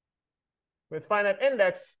with finite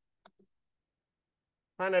index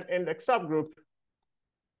subgroup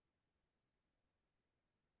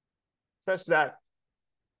such that,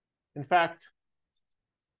 in fact,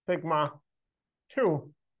 sigma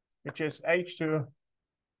 2, which is H2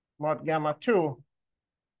 mod gamma 2,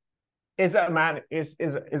 is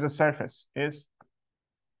a surface, is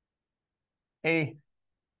a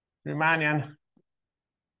Riemannian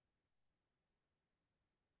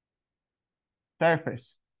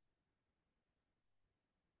surface.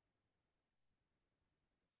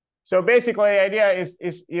 So basically, the idea is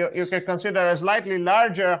you can consider a slightly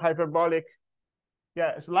larger hyperbolic,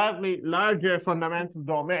 slightly larger fundamental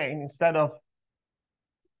domain instead of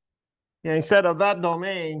that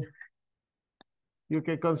domain. You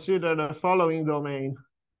can consider the following domain: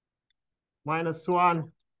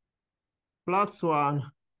 -1,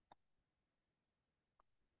 +1,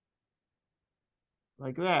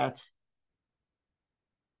 like that.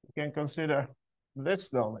 You can consider this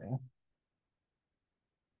domain.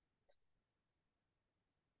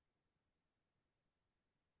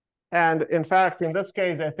 And in fact, in this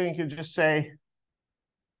case, I think you just say,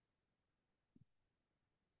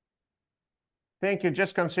 you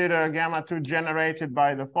just consider gamma 2 generated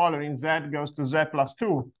by the following: z goes to z plus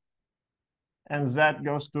 2, and z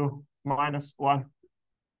goes to -1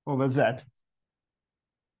 over z.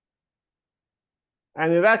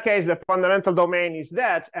 And in that case, the fundamental domain is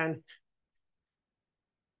that. And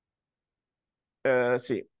let's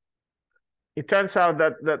see, it turns out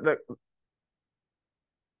that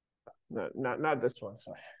no, not this one,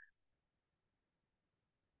 sorry.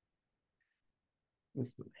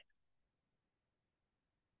 This one.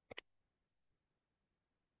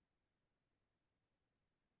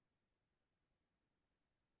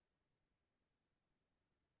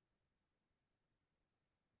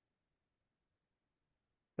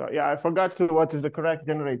 So yeah, I forgot what is the correct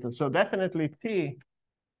generator. So definitely T.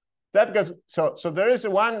 That goes, so there is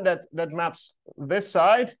one that maps this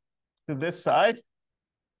side to this side.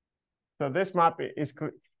 So this map is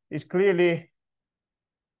clearly,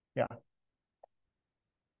 yeah.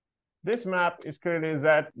 This map is clearly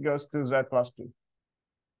z goes to z plus 2.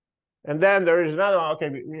 And then there is another one.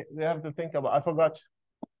 Okay, we have to think about, I forgot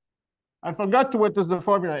what the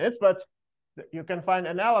formula is, but you can find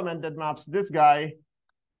an element that maps this guy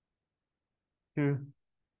to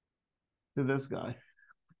this guy.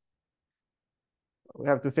 We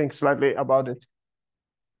have to think slightly about it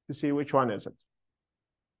to see which one is it.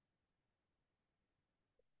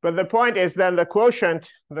 But the point is then the quotient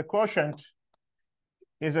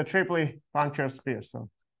is a triply punctured sphere. So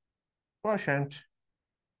quotient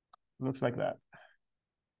looks like that.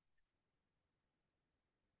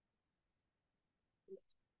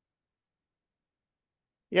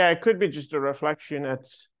 Yeah, it could be just a reflection at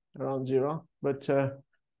around 0, but no,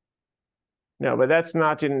 but that's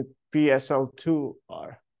not in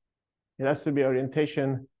PSL2R. It has to be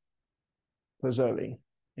orientation preserving.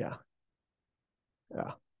 Yeah.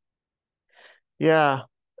 Yeah,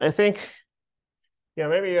 I think, yeah,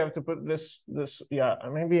 maybe you have to put this, yeah,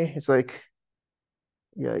 maybe it's like,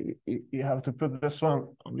 yeah, you have to put this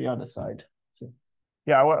one on the other side. So,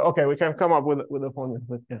 yeah, well, okay, we can come up with a formula,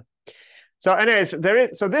 but yeah. So anyways,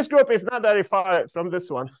 so this group is not very far from this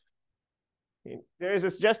one. There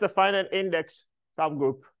is just a finite index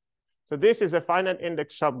subgroup. So this is a finite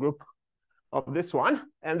index subgroup of this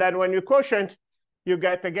one. And then when you quotient, you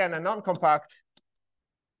get, again, a non-compact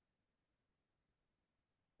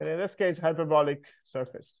And in this case, hyperbolic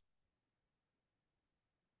surface.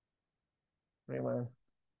 Riemann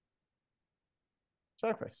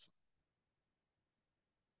surface,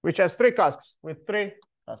 which has three cusps, with three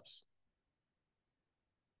cusps.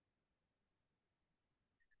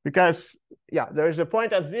 Because, yeah, there is a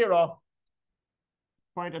point at 0,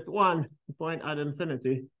 point at 1, point at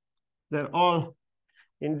infinity. They're all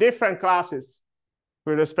in different classes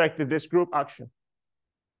with respect to this group action.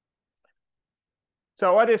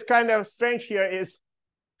 So what is kind of strange here is,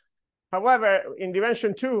 however, in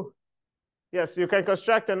dimension 2, yes, you can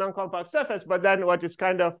construct a non-compact surface, but then what is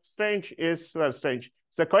kind of strange is, well, strange.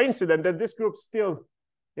 It's a coincidence that this group still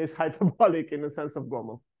is hyperbolic in the sense of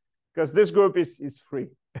Gomo, because this group is free.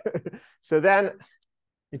 So then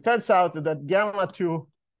it turns out that gamma 2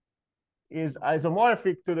 is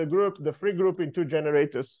isomorphic to the group, the free group in two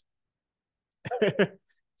generators.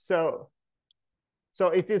 So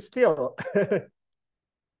it is still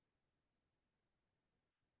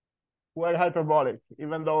well hyperbolic,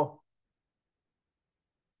 even though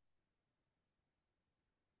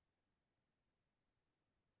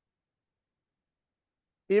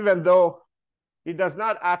it does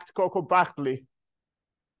not act co-compactly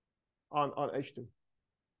on H2.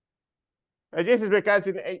 And this is because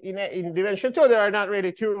in dimension 2, there are not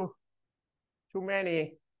really too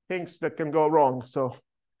many things that can go wrong. So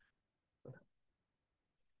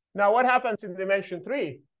now what happens in dimension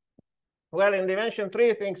 3? Well, in dimension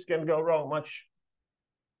 3, things can go wrong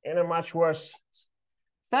in a much worse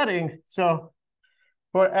setting. So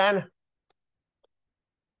for n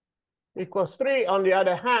equals 3, on the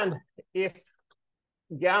other hand, if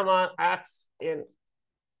gamma acts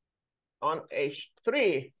on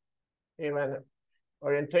H3, even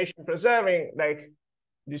orientation preserving, like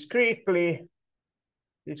discretely,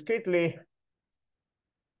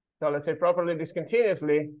 so let's say properly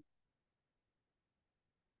discontinuously,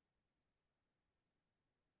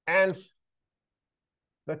 and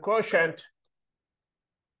the quotient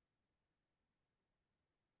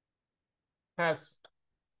has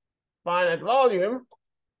finite volume,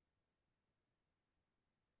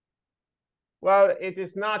 well, it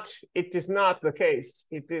is not the case.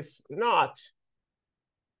 It is not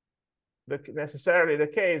necessarily the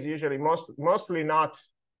case, usually mostly not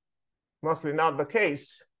the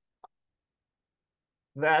case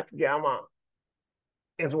that gamma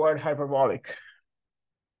is word hyperbolic.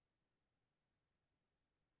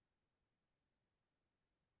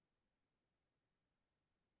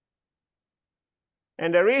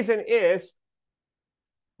 And the reason is,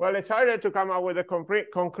 well, it's harder to come up with a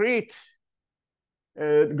concrete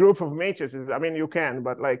group of matrices. I mean, you can,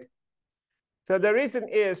 but like, so the reason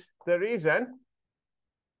is that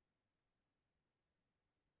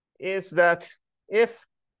if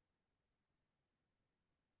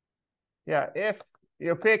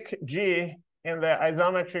you pick G in the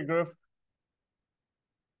isometry group,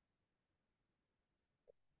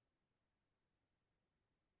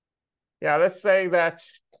 yeah, let's say that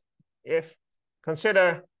if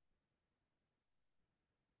consider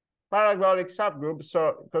parabolic subgroup,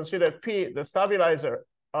 so consider P the stabilizer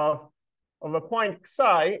of a point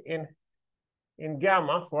psi in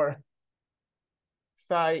gamma for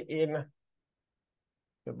psi in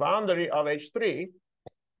the boundary of H3,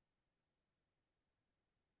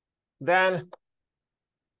 then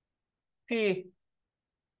P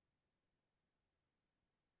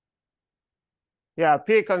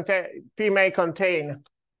may contain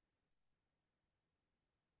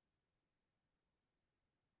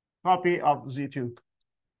copy of Z2.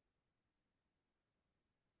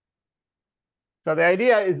 So the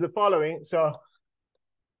idea is the following. So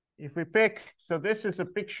if we pick, so this is a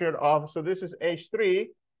picture of, so this is H3,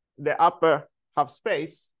 the upper half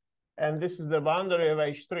space, and this is the boundary of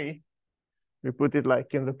H3. We put it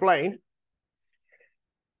like in the plane.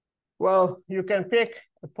 Well, you can pick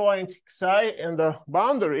a point psi in the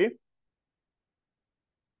boundary,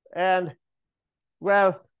 and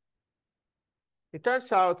well, it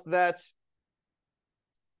turns out that,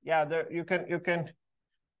 yeah, you can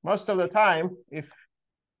most of the time, if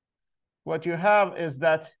what you have is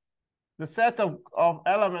that the set of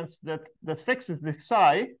elements that fixes the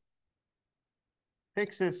psi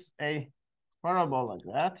fixes a parabola like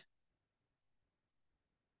that.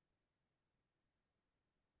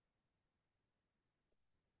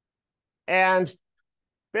 And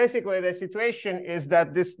basically the situation is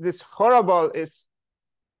that this horrible is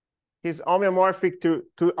homeomorphic to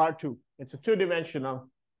R2. It's a two-dimensional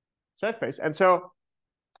surface. And so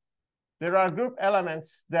there are group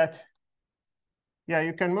elements that, yeah,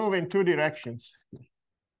 you can move in two directions.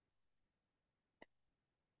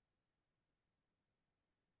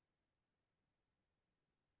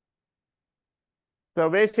 So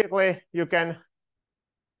basically, you can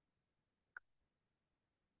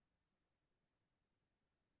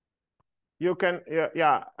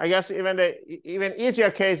yeah. I guess even the even easier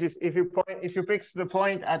case is if you fix the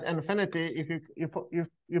point at infinity, if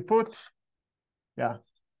you put yeah.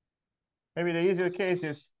 Maybe the easier case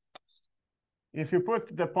is if you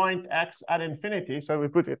put the point x at infinity, so we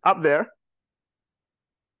put it up there.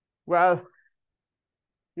 Well,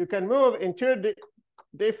 you can move in two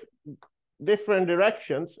different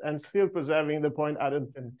directions and still preserving the point at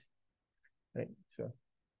infinity. Right? So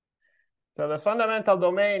the fundamental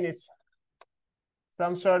domain is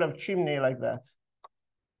some sort of chimney like that.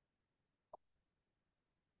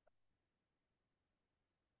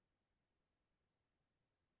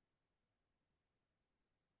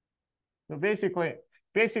 So basically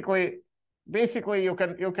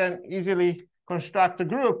you can easily construct a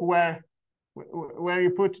group where you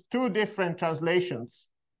put two different translations.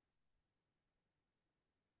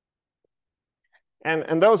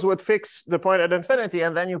 And those would fix the point at infinity,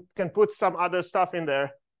 and then you can put some other stuff in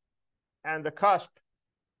there. And the cusp,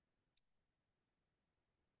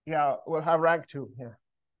 yeah, will have rank 2. Yeah.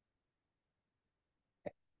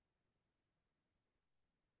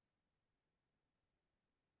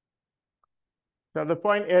 So the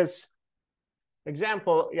point is,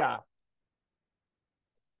 example, yeah.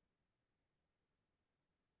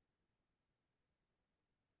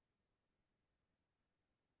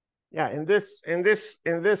 Yeah, in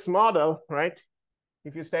this model, right?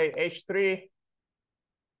 If you say H3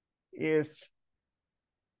 is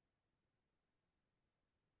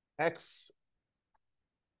x,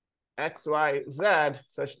 y, z,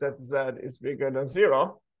 such that z is bigger than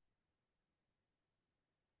 0,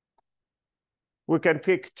 we can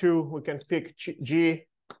pick g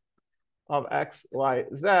of x, y,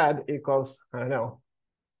 z equals, I don't know,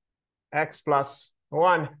 x plus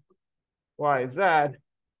 1, y, z.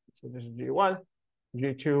 So this is g1,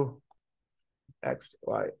 g2, x,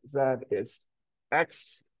 y, z is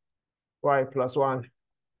x, y plus 1,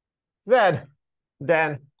 z.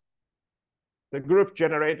 Then the group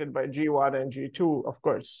generated by g1 and g2, of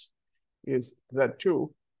course, is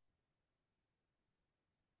z2.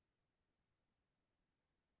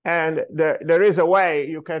 And there is a way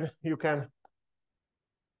you can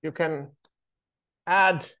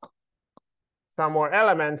add some more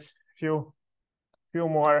elements, few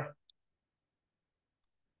more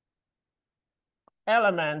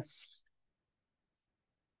elements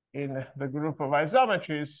in the group of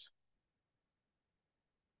isometries,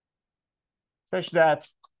 such that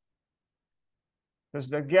there's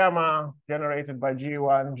the gamma generated by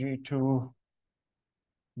g1, g2,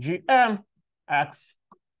 gm acts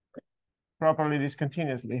properly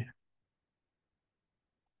discontinuously.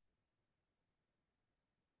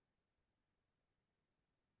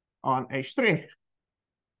 On H3.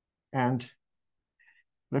 And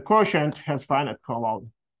the quotient has finite covolume.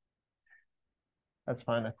 That's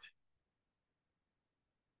finite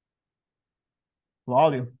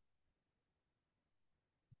volume.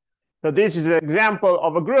 So this is an example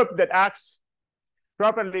of a group that acts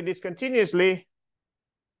properly discontinuously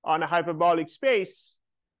on a hyperbolic space.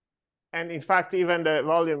 And in fact, even the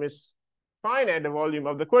volume is finite, the volume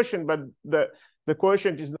of the quotient, but the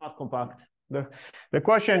quotient is not compact. The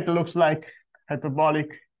quotient looks like hyperbolic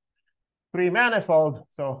 3-manifold.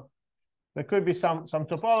 So there could be some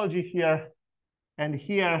topology here and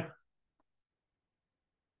here.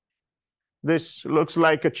 This looks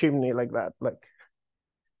like a chimney like that. Like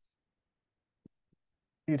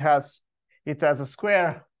it has a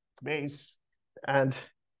square base, and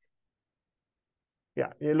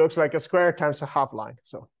yeah, it looks like a square times a half line.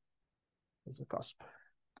 So it's a cusp.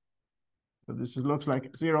 So this looks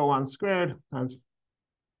like 0, 1 squared times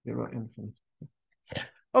 0 infinite.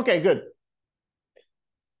 Okay, good.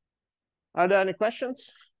 Are there any questions?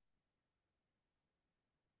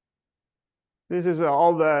 This is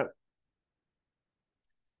all the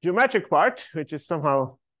geometric part, which is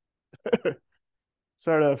somehow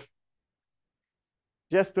sort of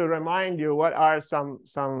just to remind you what are some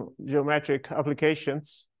geometric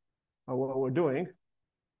applications of what we're doing.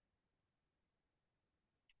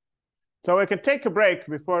 So we can take a break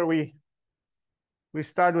before we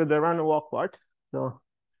start with the run and walk part. So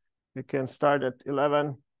we can start at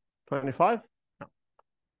 11:25. No,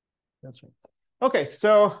 that's right. Okay,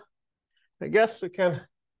 so I guess we can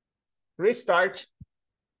restart.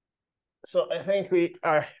 So I think we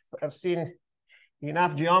have seen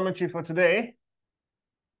enough geometry for today.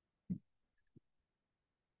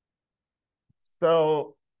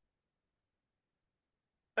 So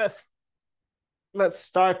let's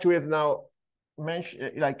start with now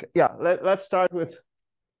let's start with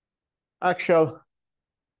actual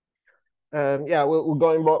yeah, we're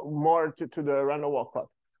going more to the random walk plot.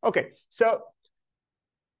 Okay, so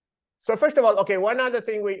first of all, okay, one other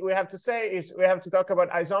thing we have to say is we have to talk about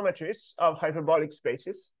isometries of hyperbolic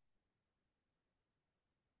spaces.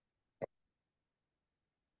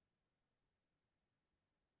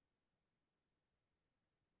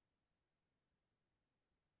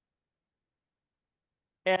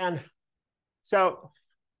 And so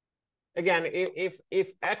again, if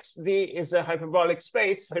XD is a hyperbolic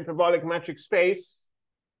space, hyperbolic metric space,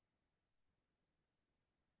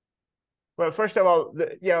 well, first of all,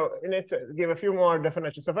 we need to give a few more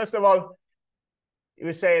definitions. So first of all,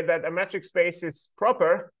 we say that a metric space is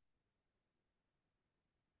proper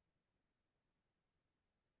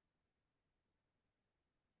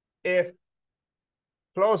if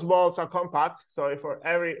closed balls are compact. So if for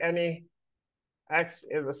any X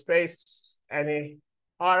is a space, any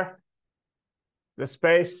R, the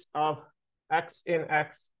space of X in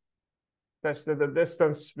X, such that the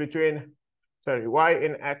distance between, sorry, Y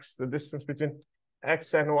in X, the distance between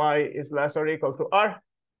X and Y is less or equal to R,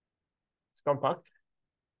 it's compact.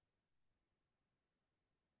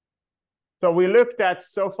 So we looked at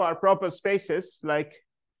so far proper spaces, like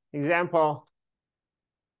example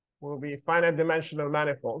will be finite dimensional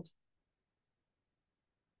manifold.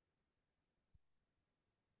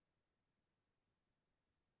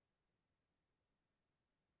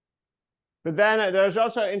 But then there's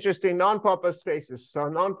also interesting non-proper spaces. So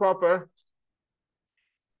non-proper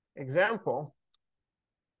example.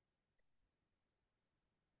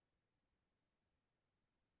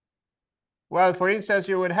 Well, for instance,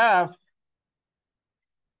 you would have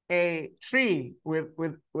a tree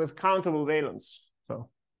with countable valence. So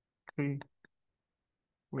tree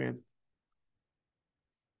with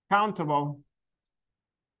countable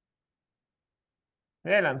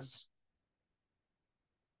valence,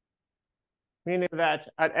 meaning that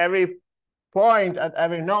at every point, at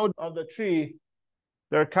every node of the tree,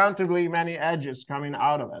 there are countably many edges coming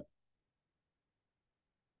out of it.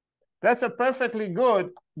 That's a perfectly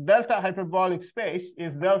good delta hyperbolic space,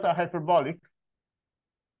 is delta hyperbolic.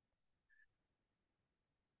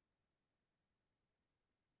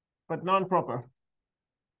 But non-proper.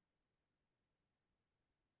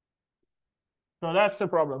 So that's the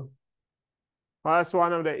problem. Well, that's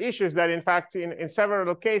one of the issues that, in fact, in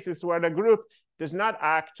several cases where the group does not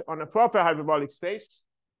act on a proper hyperbolic space,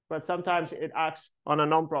 but sometimes it acts on a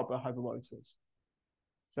non-proper hyperbolic space.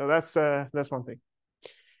 So that's one thing.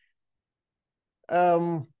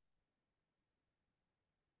 Right.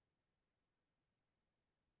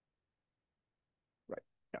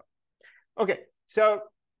 Yeah. Okay. So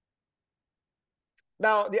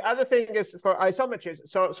now the other thing is for isometries.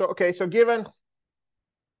 So okay. So given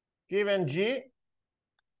G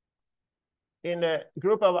in a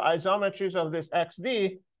group of isometries of this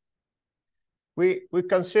XD, we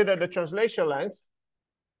consider the translation length.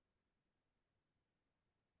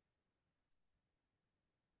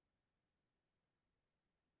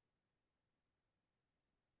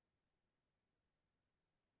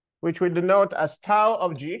 Which we denote as tau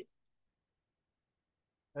of G.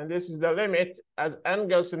 And this is the limit as n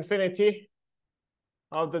goes infinity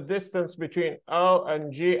of the distance between O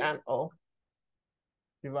and G and O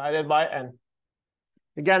divided by n.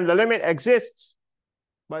 Again, the limit exists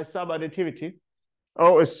by subadditivity.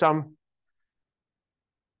 O is some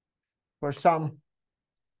for some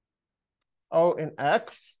O in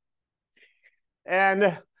X.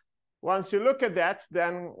 And once you look at that,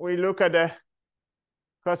 then we look at the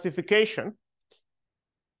classification.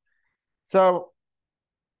 So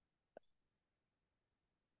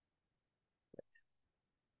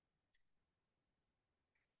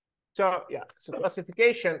yeah, so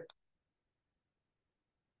classification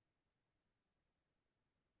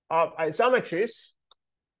of isometries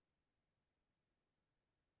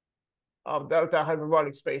of delta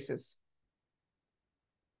hyperbolic spaces.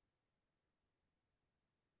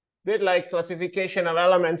 Did like classification of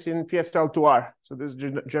elements in PSTL2R. So this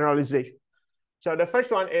is generalization. So the first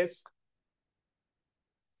one is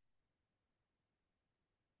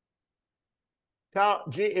tau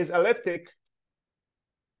G is elliptic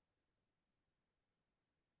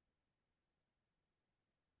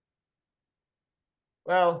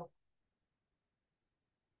well,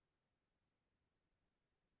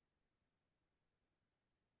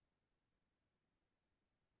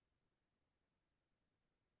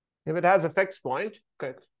 if it has a fixed point,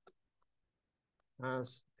 okay,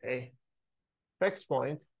 has a fixed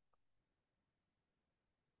point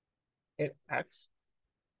in X.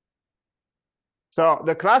 So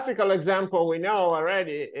the classical example we know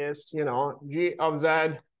already is, G of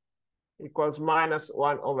Z equals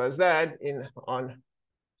 -1 over Z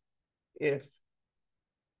if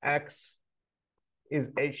x is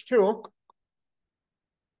h2.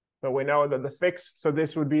 So we know that the fixed, so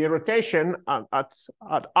this would be a rotation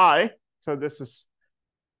at I. So this is,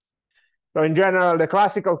 so in general, the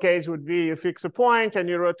classical case would be you fix a point and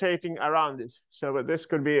you're rotating around it. So but this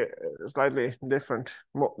could be slightly different.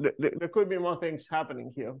 There could be more things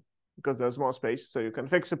happening here because there's more space. So you can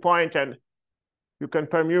fix a point and you can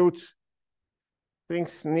permute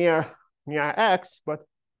things near x, but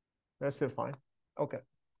that's still fine. Okay.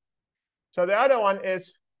 So the other one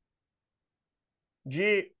is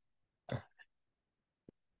G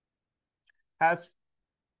does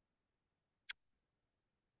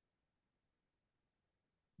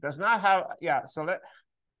not have, yeah, so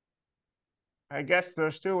I guess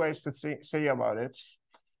there's two ways to say about it.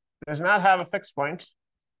 Does not have a fixed point.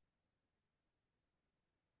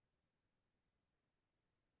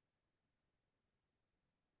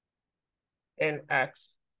 In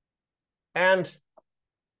x, and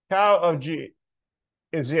tau of G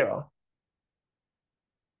is 0.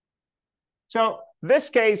 So this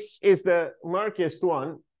case is the murkiest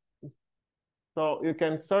one. So you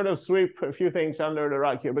can sort of sweep a few things under the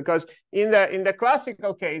rug here, because in the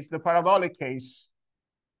classical case, the parabolic case,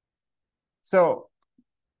 so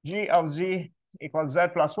G of Z equals Z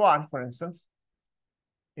plus 1, for instance,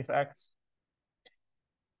 if x.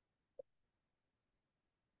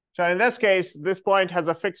 So in this case, this point has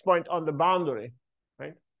a fixed point on the boundary,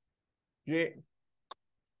 right? G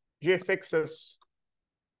fixes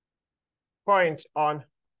point on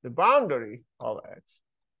the boundary of x.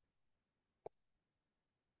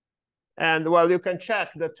 And well, you can check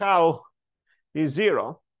the tau is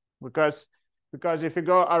 0 because if you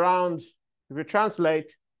go around, if you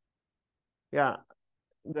translate, yeah,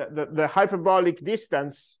 the hyperbolic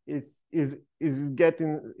distance is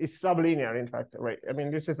sublinear, in fact, right? I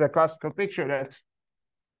mean, this is a classical picture that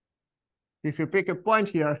if you pick a point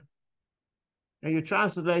here and you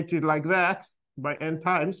translate it like that by n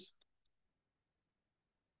times,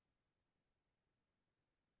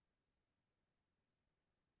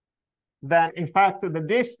 then in fact the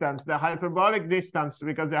distance, the hyperbolic distance,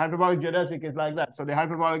 because the hyperbolic geodesic is like that, so the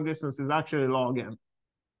hyperbolic distance is actually log n.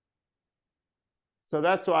 So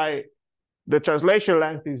that's why the translation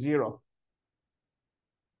length is 0.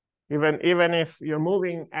 Even if you're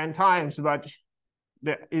moving n times, but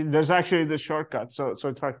there's actually the shortcut. So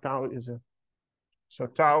in fact tau is so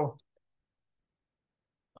tau.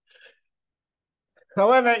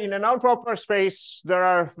 However, in a non-proper space, there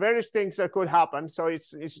are various things that could happen. So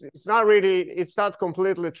it's not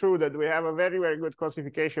completely true that we have a very, very good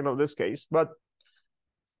classification of this case. But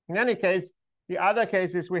in any case, the other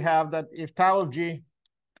cases we have that if tau of G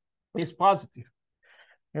is positive.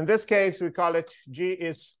 In this case, we call it G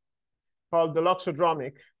is called the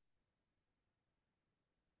loxodromic.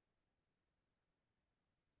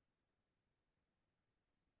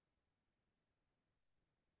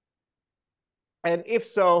 And if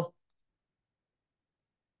so,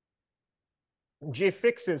 G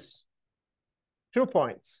fixes 2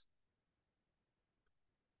 points.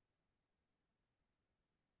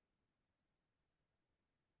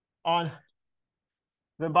 On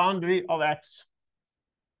the boundary of x.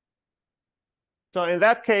 So in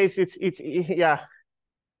that case, it's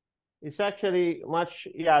actually much,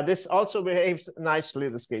 this also behaves nicely,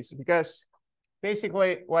 this case, because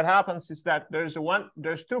basically what happens is that there's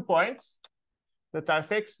 2 points that are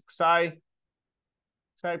fixed, psi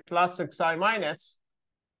plus and psi minus.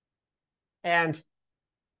 And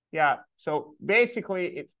so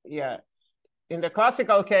basically it's, in the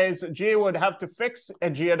classical case, G would have to fix a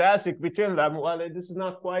geodesic between them. Well, this is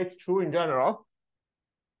not quite true in general,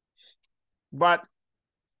 but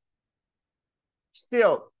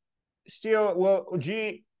still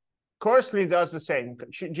G coarsely does the same.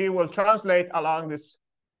 G will translate along this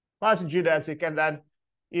quasi-geodesic, and then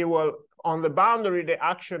it will, on the boundary, the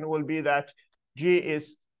action will be that G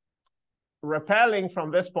is repelling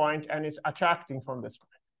from this point and is attracting from this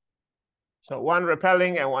point. So one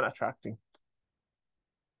repelling and one attracting.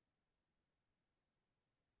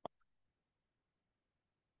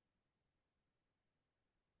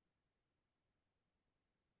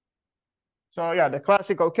 So the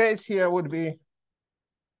classical case here would be, as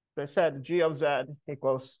I said, G of Z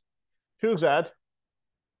equals 2Z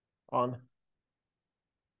on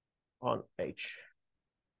H.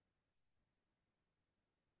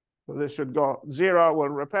 So this should go 0 will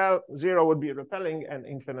repel, 0 would be repelling, and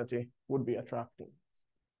infinity would be attracting.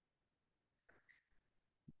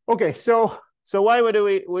 Okay, so why would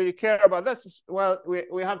we care about this? Well,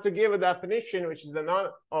 we have to give a definition, which is the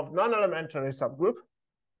non-elementary subgroup.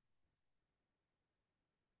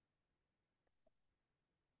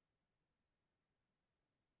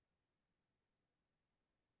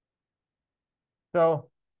 So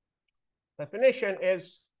definition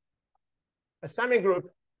is a semigroup,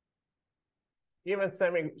 even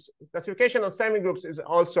classification of semigroups is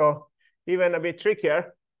also even a bit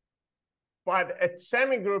trickier. But a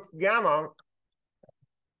semigroup gamma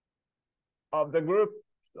of the group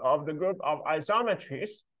of isometries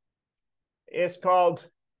is called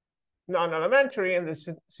non-elementary in this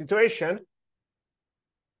situation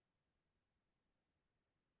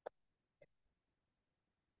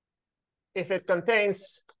if it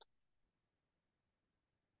contains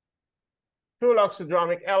two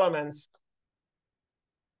loxodromic elements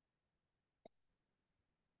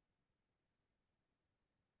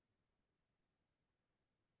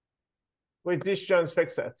with disjoint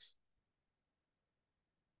fixed sets.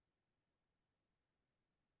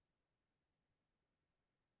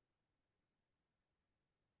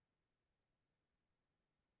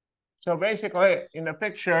 So basically, in the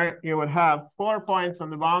picture, you would have 4 points on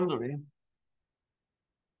the boundary.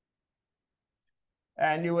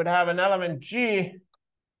 And you would have an element G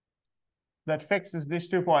that fixes these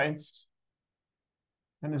 2 points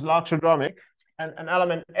and is loxodromic, and an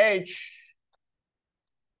element H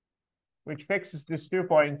which fixes these 2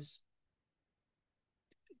 points.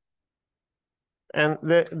 And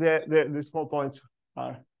these 4 points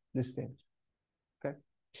are distinct. Okay.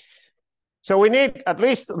 So we need at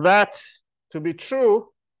least that to be true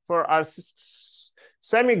for our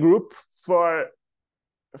semigroup for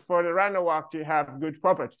the random walk to have good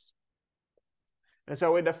properties. And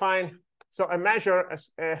so we define, so a measure as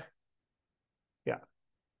a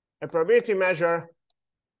probability measure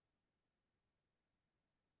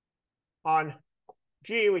on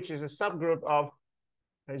G, which is a subgroup of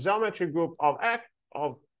a isometry group of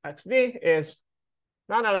XD, is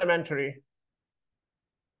non-elementary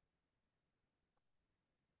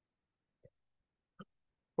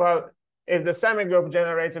well if the semigroup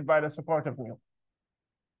generated by the support of mu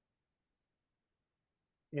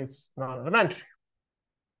is non-elementary,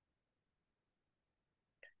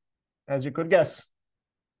 as you could guess.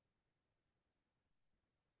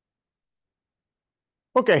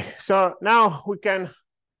 Okay, so now we can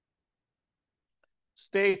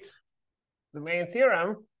state the main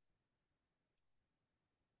theorem.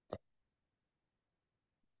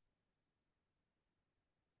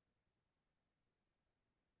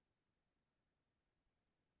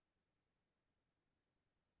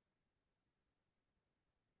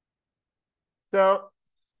 So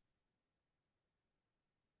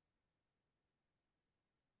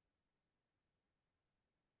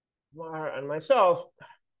Mar and myself,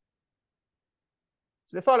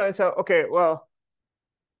 the following. So okay, well,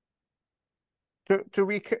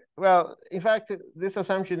 well, in fact, this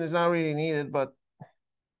assumption is not really needed, but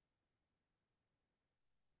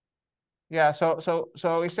yeah. So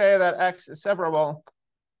we say that X is separable.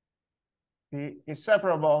 Is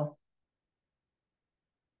separable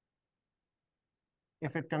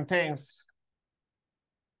if it contains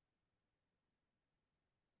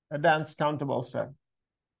a dense countable set.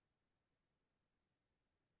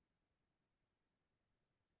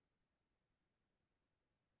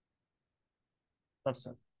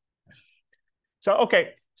 So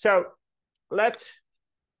okay, so let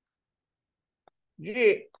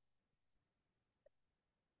G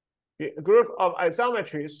be a group of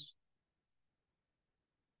isometries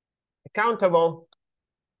a countable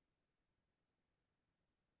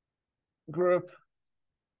group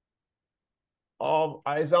of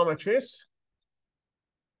isometries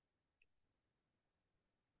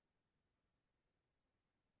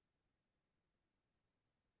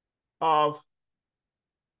of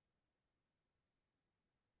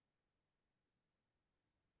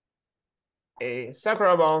a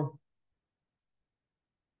separable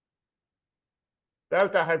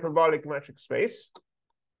delta hyperbolic metric space.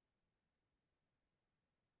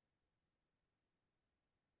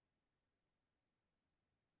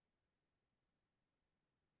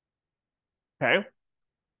 Okay.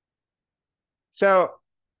 So,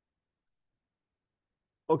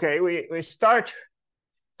 okay, we start,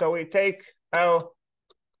 so we take our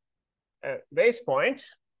base point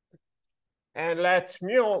and let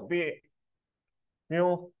mu be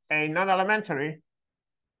a non-elementary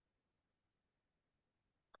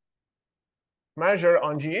measure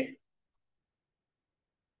on G.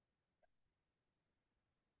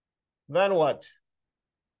 Then what?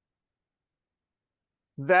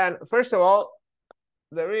 Then, first of all,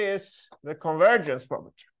 there is the convergence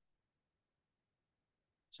property.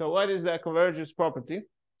 So what is the convergence property?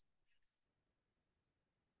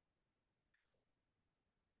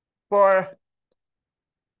 For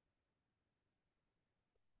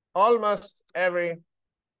almost every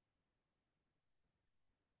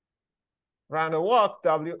random walk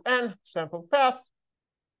Wn sample path,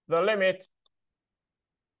 the limit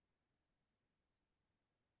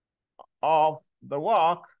of the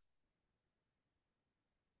walk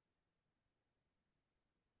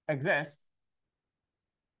exists.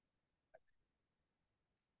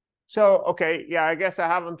 So, okay, yeah, I guess I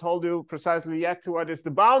haven't told you precisely yet what is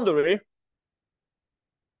the boundary.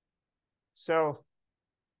 So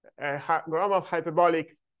a Gromov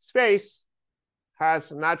hyperbolic space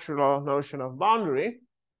has a natural notion of boundary.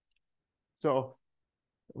 So,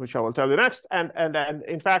 which I will tell you next. And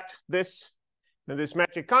in fact, in this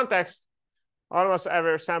metric context, almost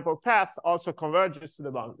every sample path also converges to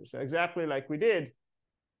the boundary. So exactly like we did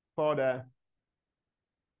for the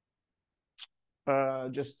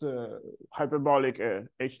hyperbolic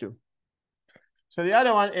H2. So the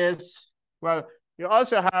other one is, well, you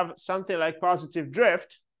also have something like positive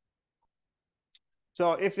drift.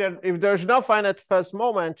 So if there's no finite first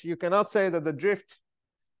moment, you cannot say that the drift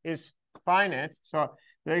is finite. So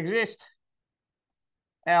there exists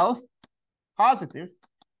L positive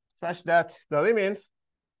such that the limit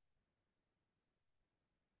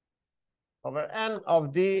over n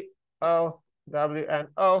of d o w n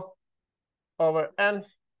o over n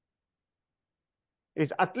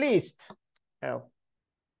is at least L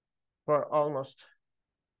for almost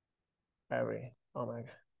every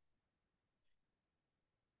omega.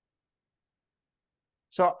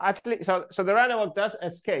 So at least, so the random walk does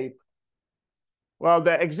escape. Well,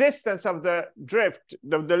 the existence of the drift,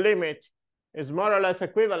 the limit, is more or less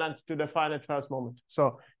equivalent to the finite first moment.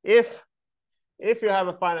 So if you have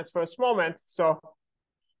a finite first moment, so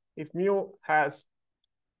if mu has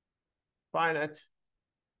finite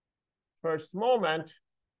first moment,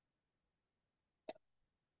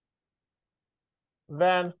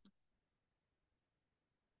 then,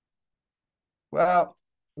 well,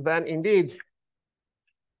 then indeed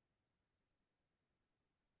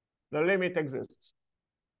the limit exists.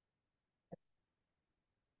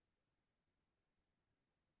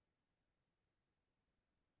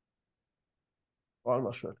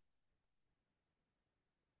 Almost sure.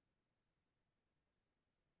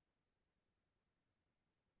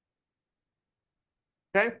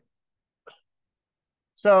 Okay.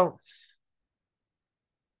 So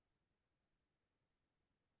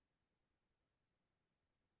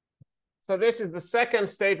this is the second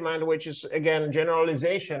statement, which is again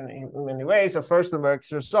generalization in many ways of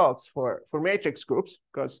Furstenberg's results for matrix groups,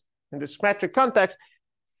 because in this metric context,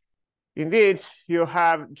 indeed you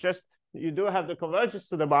do have the convergence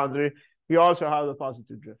to the boundary. You also have the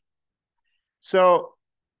positive drift. So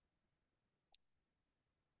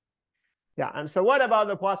yeah, and so what about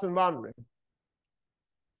the Poisson boundary?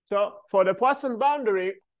 So for the Poisson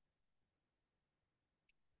boundary,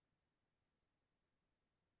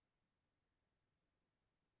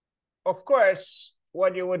 of course,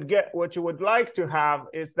 what you would like to have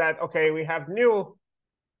is that, okay, we have nu,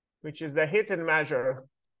 which is the hidden measure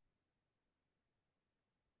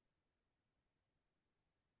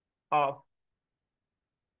of,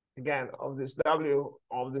 again, of this W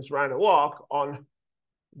of this random walk on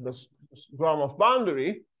this Gromov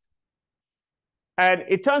boundary. And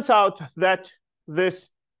it turns out that this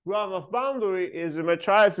Gromov boundary is a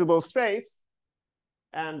metrizable space,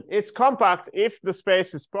 and it's compact if the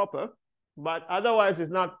space is proper, but otherwise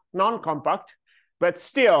it's not non-compact. But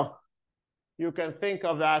still, you can think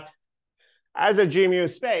of that as a G mu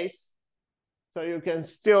space. So you can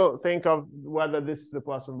still think of whether this is the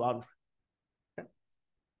Poisson boundary. Okay.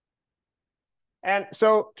 And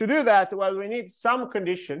so to do that, well, we need some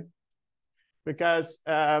condition, because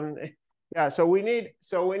yeah, so we need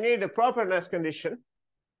a properness condition.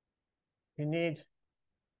 We need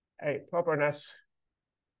a properness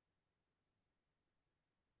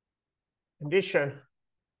condition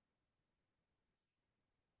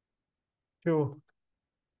to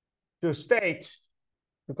state,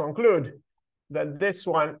 to conclude that this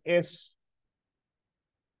one is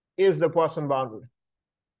the Poisson boundary.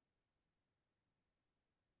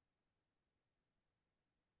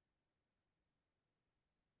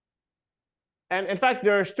 And in fact,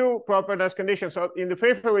 there's two properness conditions. So in the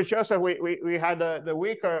paper with Joseph, we had the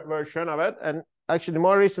weaker version of it, and actually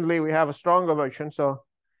more recently we have a stronger version. So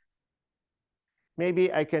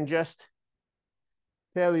maybe I can just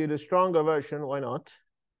tell you the stronger version. Why not?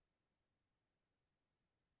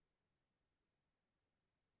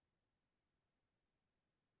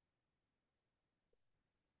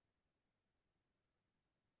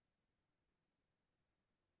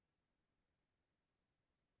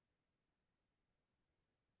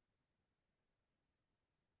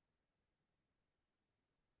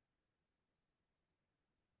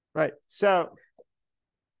 Right. So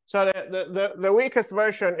So the weakest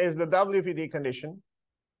version is the WPD condition.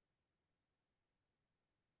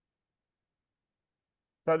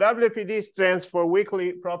 So WPD stands for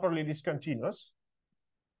weakly properly discontinuous.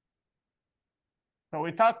 So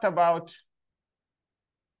we talked about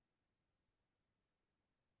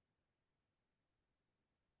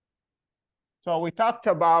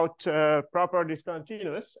proper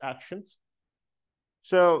discontinuous actions.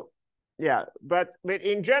 So yeah, but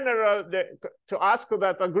in general, to ask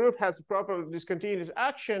that a group has a proper discontinuous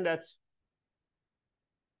action, that's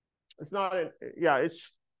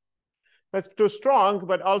too strong,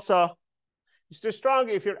 but also it's too strong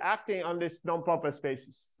if you're acting on this non-proper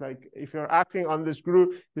spaces. Like if you're acting on this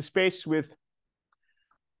group, the space with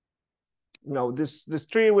this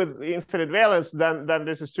tree with infinite valence, then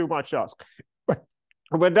this is too much else. But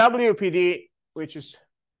WPD, which is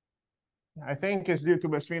I think is due to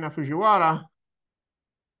Basvina Fujiwara,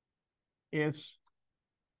 is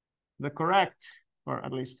the correct, or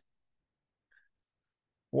at least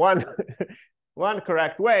one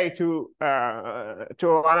correct way to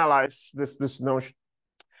analyze this notion.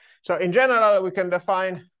 So in general, we can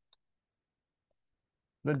define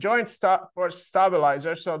the joint force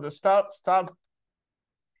stabilizer. So the stub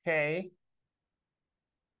K,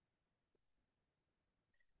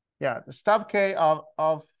 the stub K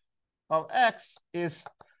of X is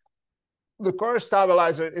the course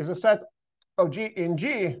stabilizer is a set of G in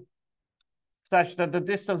G such that the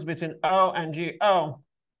distance between O and GO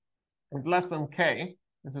is less than K.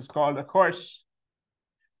 This is called a course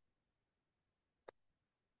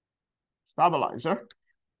stabilizer.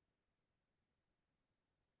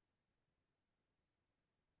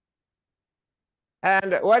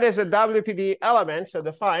 And what is a WPD element? So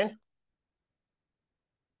define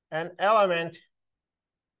an element.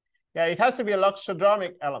 Yeah, it has to be a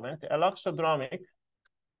loxodromic element. A loxodromic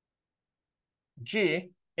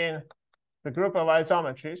G in the group of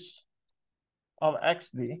isometries of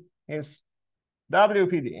XD is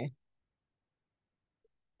WPD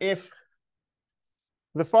if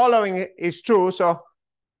the following is true. So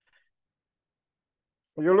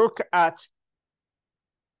you look at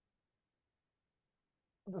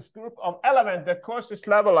this group of elements that coarsely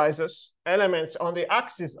stabilizes elements on the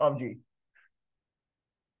axis of G.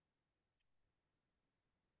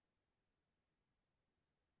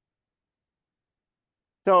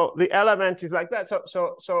 So the element is like that.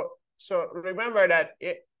 So remember that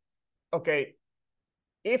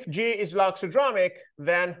if G is loxodromic,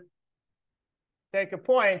 then take a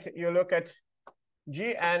point, you look at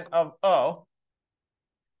Gn of O.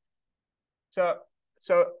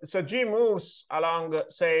 So G moves along,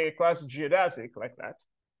 say, quasi-geodesic like that.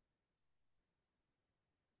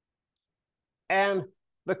 And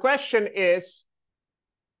the question is,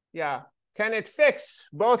 can it fix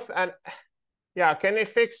both can it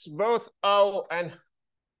fix both O and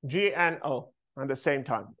G and O at the same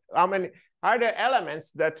time? How many are there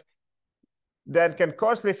elements that can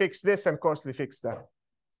coarsely fix this and coarsely fix that?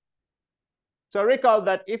 So recall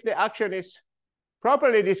that if the action is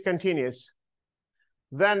properly discontinuous,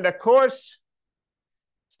 then the coarse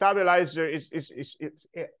stabilizer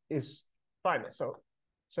is finite. So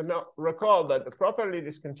now recall that the properly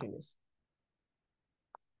discontinuous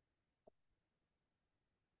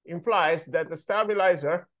implies that the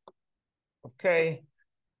stabilizer of K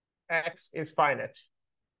X is finite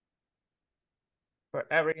for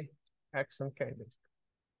every X and K.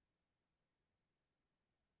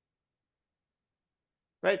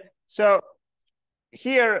 Right? So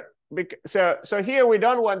here, so here we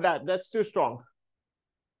don't want that. That's too strong.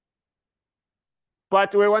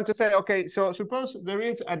 But we want to say, okay, so suppose there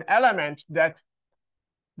is an element that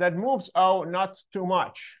moves O not too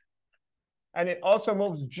much. And it also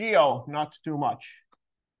moves GO not too much,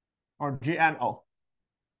 or GNO.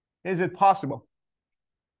 Is it possible?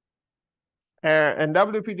 And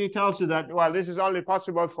WPD tells you that, well, this is only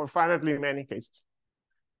possible for finitely many cases.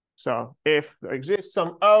 So if there exists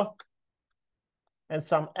some O and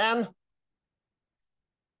some N,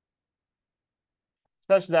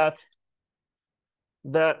 such that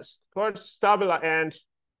the coarse stabilizer and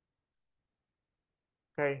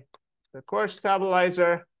the coarse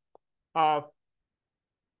stabilizer of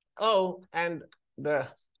O and the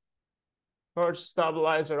coarse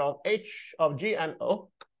stabilizer of H of G and O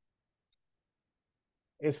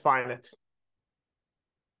is finite.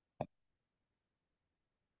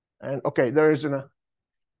 And there is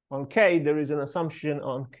on K, there is an assumption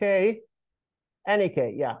on K, any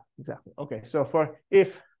K, yeah, exactly. Okay, so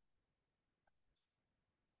if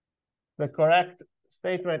the correct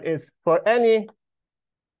statement is for any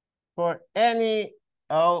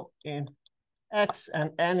O in X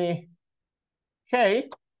and any K,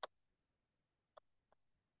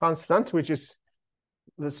 constant, which is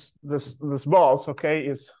this ball, okay,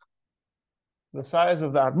 is the size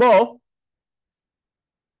of that ball.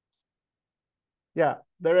 Yeah,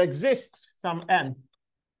 there exists some n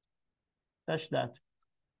such that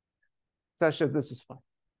this is fine.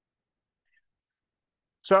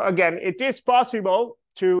 So again, it is possible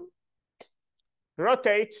to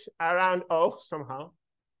rotate around O somehow.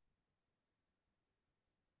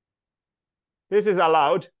 This is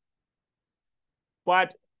allowed.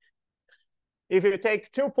 But if you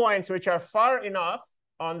take 2 points which are far enough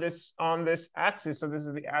on this axis, so this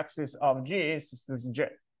is the axis of G, this is G,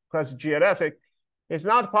 because geodesic, it's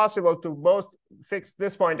not possible to both fix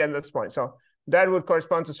this point and this point. So that would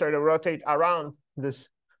correspond to sort of rotate around this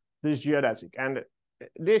geodesic. And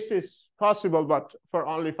this is possible, but for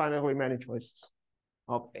only finitely many choices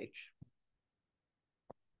of H.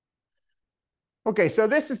 Okay, so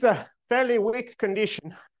this is a fairly weak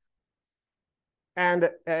condition. And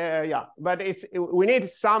yeah, but we need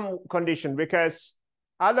some condition, because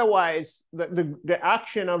otherwise the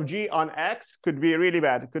action of G on X could be really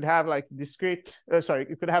bad. It could have like discrete,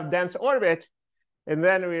 it could have dense orbit, and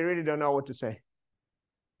then we really don't know what to say.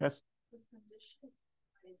 Yes? This condition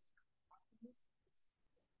is...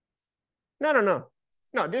 No.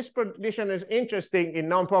 No, this condition is interesting in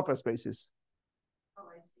non-proper spaces. Oh,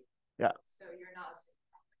 I see. Yeah. So you're not...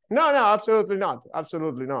 No, absolutely not.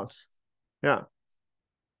 Absolutely not. Yeah.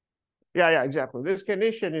 Yeah, exactly. This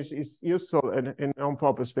condition is useful in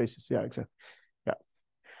non-proper spaces. Yeah, exactly. Yeah.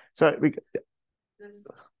 So we...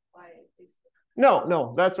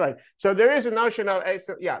 No, that's right. So there is a notion of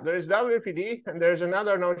there is WPD, and there's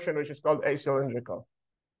another notion which is called acylindrical.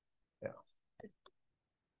 Yeah.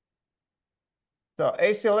 So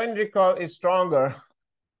acylindrical is stronger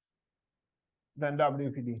than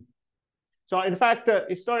WPD. So in fact,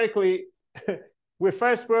 historically, we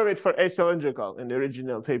first proved it for acylindrical in the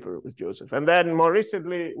original paper with Joseph, and then more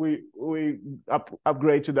recently we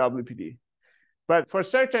upgrade to WPD. But for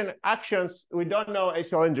certain actions, we don't know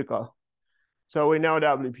acylindrical, so we know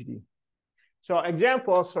WPD. So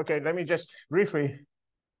examples. Okay, let me just briefly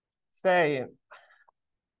say.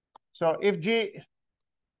 So if G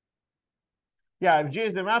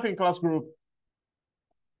is the mapping class group,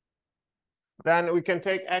 then we can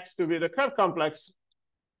take X to be the curve complex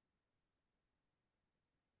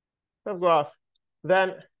curve graph.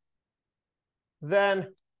 Then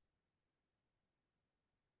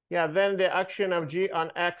the action of G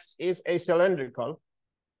on X is acylindrical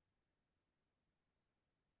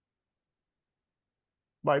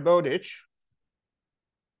by Bowditch.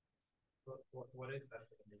 What is that?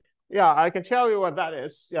 Yeah, I can tell you what that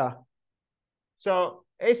is. Yeah. So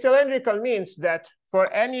acylindrical means that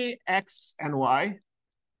for any X and Y,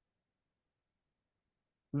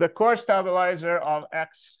 the core stabilizer of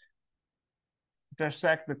X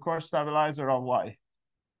intersect the core stabilizer of Y.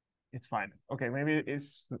 It's fine. Okay, maybe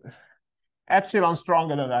it's epsilon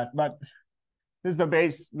stronger than that, but this is the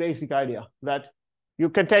basic idea, that you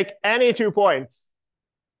can take any 2 points,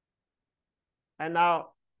 and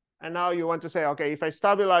now you want to say, okay, if I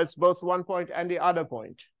stabilize both one point and the other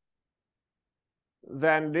point,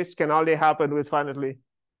 then this can only happen with finitely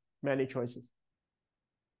many choices.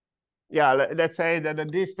 Yeah, let's say that the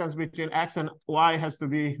distance between X and Y has to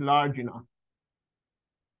be large enough.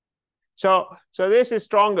 So this is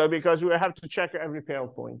stronger because we have to check every pair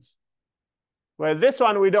of points. Well, this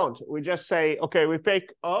one we don't. We just say, okay, we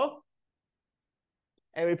pick O,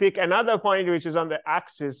 and we pick another point which is on the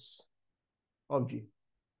axis of G.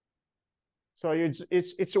 So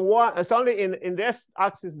it's only in this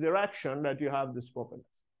axis direction that you have this property.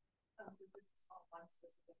 Oh, so this is all one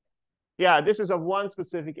specific. Yeah, this is of one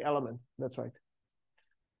specific element. That's right.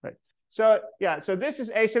 Right. So yeah, so this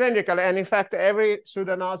is acylindrical, and in fact, every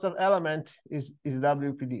Pseudo-Nosov element is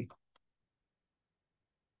WPD.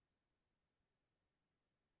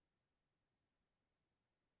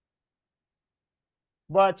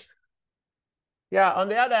 But yeah, on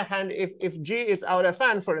the other hand, if G is out of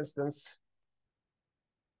N, for instance,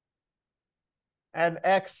 and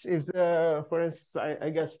X is, for instance, I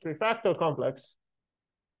guess, prefractal complex,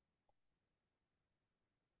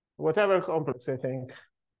 whatever complex, I think.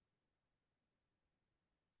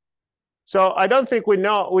 So I don't think we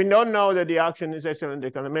don't know that the action is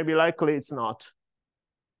acylindrical, and maybe likely it's not.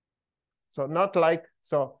 So not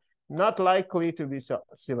likely to be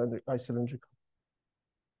acylindrical.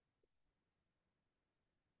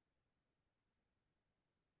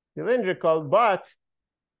 Cylindrical, but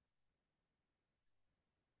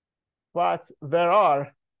there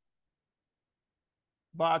are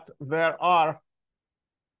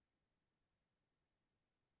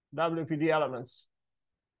WPD elements.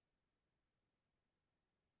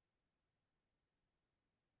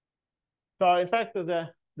 So in fact, the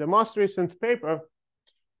most recent paper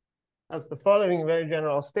has the following very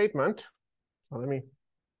general statement. So let me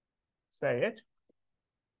say it.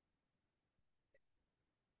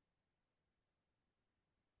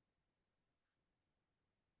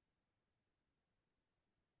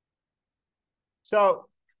 So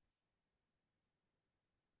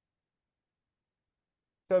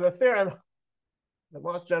the theorem, the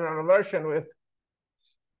most general version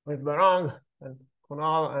with Barong and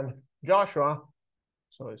Kunal and Joshua.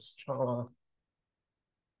 So it's Chala,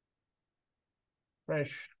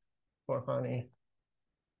 fresh for honey,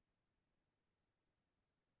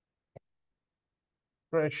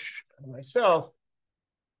 fresh, and myself.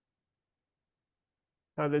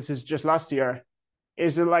 Now this is just last year.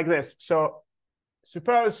 Is it like this? So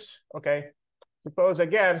suppose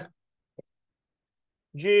again,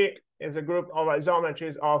 G is a group of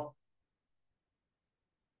isometries of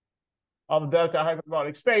delta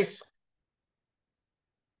hyperbolic space.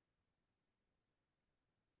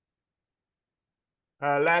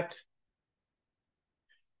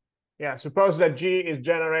 Suppose that G is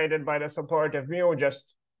generated by the support of mu.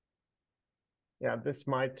 Just, this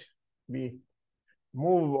might be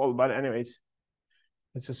movable, but anyways,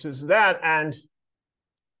 let's assume that. And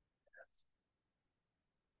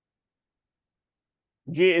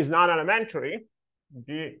G is non-elementary.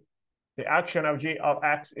 The action of G of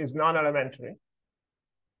X is non-elementary.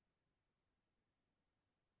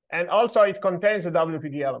 And also it contains a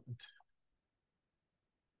WPD element.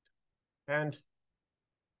 And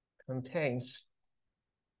contains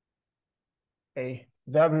a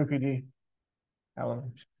WPD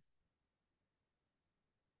element.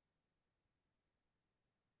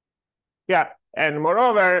 Yeah, and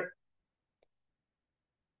moreover,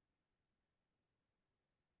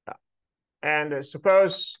 and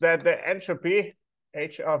suppose that the entropy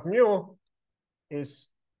H of mu is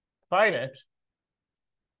finite.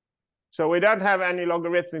 So we don't have any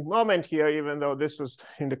logarithmic moment here, even though this was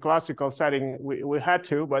in the classical setting, we had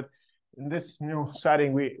to, but in this new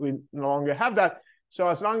setting, we no longer have that. So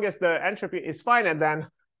as long as the entropy is finite, then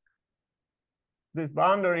this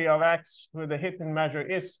boundary of X with the hidden measure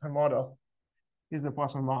is a model, is the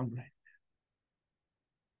Poisson boundary.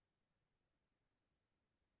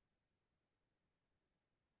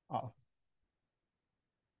 Oh.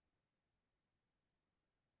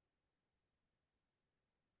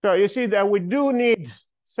 So you see that we do need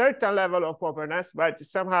certain level of openness, but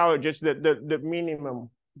somehow just the minimum,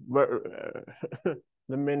 the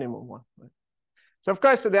minimum one. So of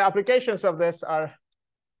course, the applications of this are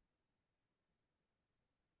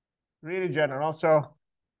really general. So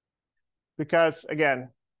because again,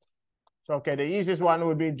 so okay, the easiest one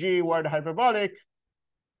would be G word hyperbolic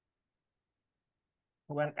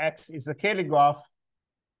when X is a Cayley graph.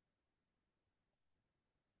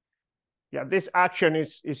 Yeah, this action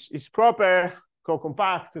is proper,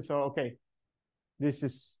 co-compact. So okay, this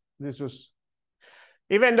was,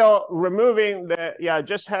 even though removing the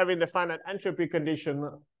just having the finite entropy condition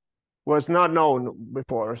was not known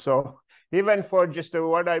before. So even for just a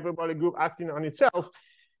word hyperbolic group acting on itself,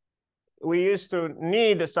 we used to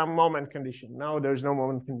need some moment condition. Now there's no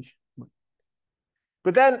moment condition.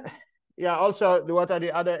 But then, also what are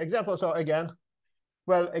the other examples? So again,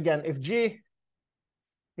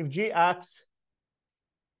 if G acts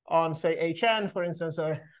on say Hn, for instance,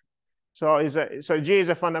 so G is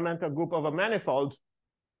a fundamental group of a manifold.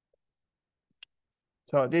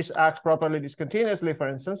 So this acts properly discontinuously, for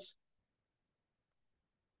instance.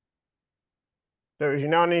 There is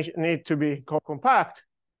no need to be co-compact.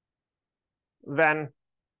 Then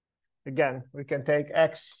again, we can take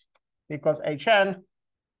X equals Hn.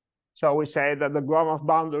 So we say that the Gromov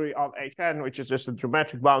boundary of Hn, which is just a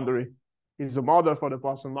geometric boundary, is the model for the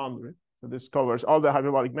Poisson boundary. So this covers all the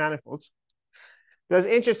hyperbolic manifolds. There's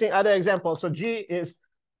interesting other examples. So G is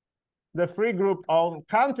the free group of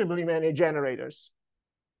countably many generators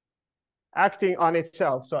acting on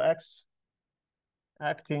itself. So X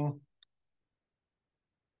acting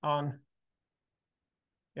on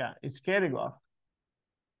its Cayley graph.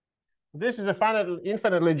 This is a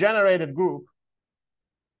infinitely generated group.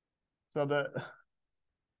 So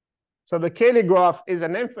the Cayley graph is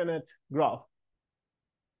an infinite graph.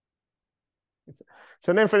 It's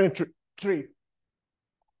an infinite tree.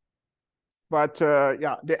 But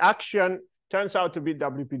the action turns out to be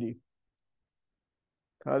WPD.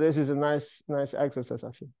 This is a nice exercise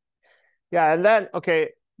actually. Yeah, and then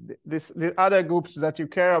the other groups that you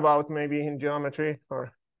care about maybe in geometry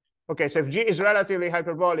or so if G is relatively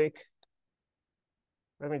hyperbolic,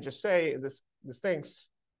 let me just say these things.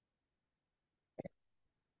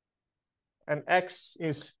 And X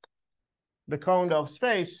is the cone of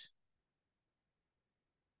space.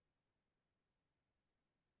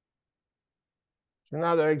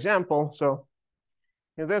 another example. So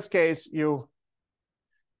in this case,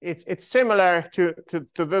 it's similar to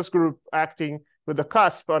this group acting with the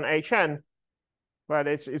cusp on HN, but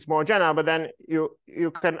it's more general. But then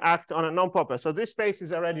you can act on a non-proper. So this space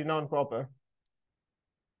is already non-proper.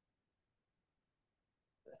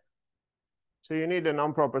 So you need a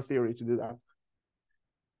non-proper theory to do that.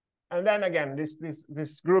 And then again,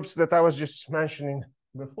 these groups that I was just mentioning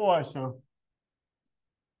before. So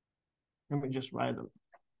let me just write them.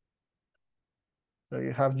 So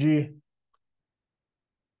you have G,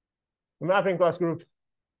 the mapping class group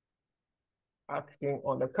acting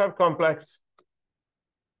on the curve complex.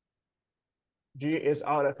 G is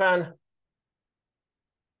out of N,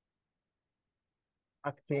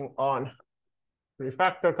 acting on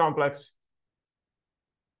refactor complex.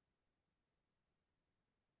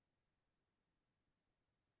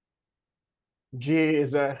 G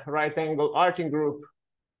is a right angle arching group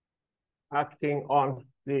acting on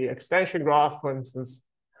the extension graph, for instance.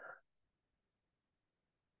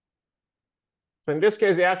 So in this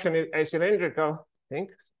case, the action is acylindrical, I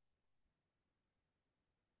think.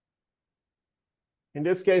 In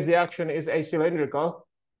this case, the action is acylindrical.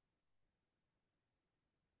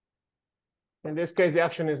 In this case, the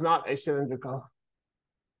action is not acylindrical,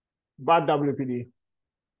 but WPD.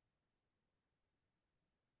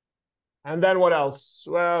 And then what else?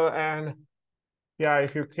 Well, and yeah,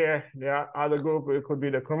 if you care, the other group, it could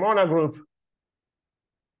be the Cremona group.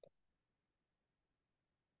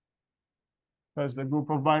 That's the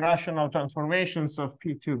group of birational transformations of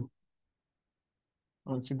P2.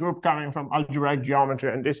 Well, it's a group coming from algebraic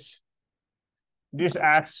geometry, and this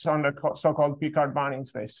acts on the so-called Picard bounding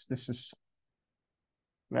space. This is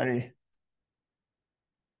very,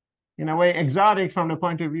 in a way, exotic from the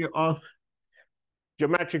point of view of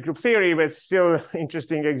geometric group theory, but still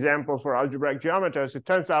interesting example for algebraic geometers. It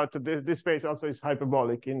turns out that this space also is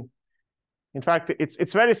hyperbolic. In fact,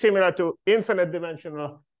 it's very similar to infinite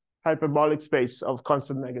dimensional hyperbolic space of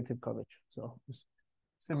constant negative curvature. So it's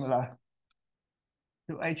similar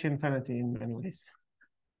to H infinity in many ways.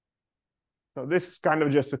 So this is kind of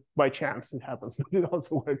just by chance it happens. It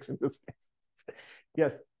also works in this case.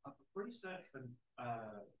 Yes. Before you said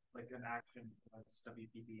like an action as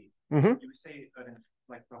WPD, Mm-hmm. you say that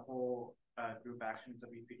like the whole group action is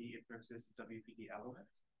WPD if there exists a WPD element?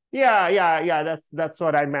 Yeah. That's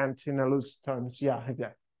what I meant in a loose terms. Yeah,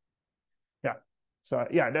 exactly. Yeah. So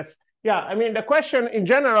yeah, I mean, the question in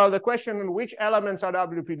general, the question on which elements are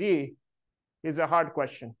WPD is a hard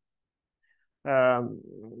question.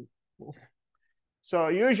 So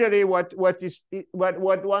usually what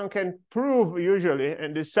one can prove usually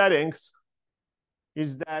in these settings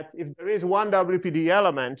is that if there is one WPD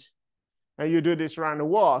element and you do this random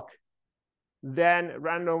walk, then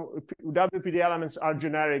random WPD elements are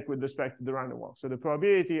generic with respect to the random walk. So the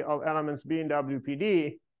probability of elements being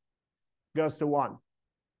WPD goes to 1.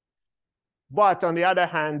 But on the other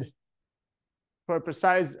hand, for a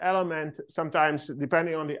precise element, sometimes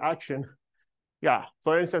depending on the action,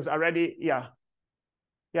 for instance,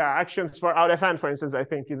 actions for out of N, for instance, I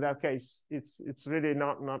think in that case, it's really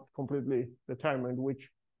not completely determined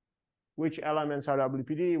which elements are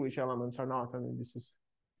WPD, which elements are not. I mean, this is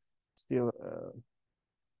still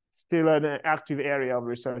an active area of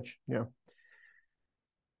research. Yeah.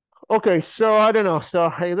 Okay, so I don't know. So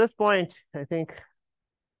at this point, I think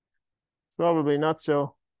probably not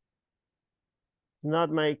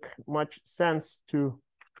make much sense to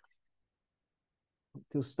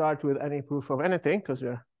start with any proof of anything because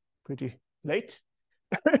we're pretty late.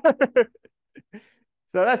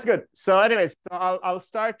 So that's good. So anyways, so I'll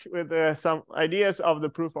start with some ideas of the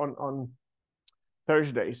proof on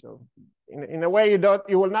Thursday. So in a way,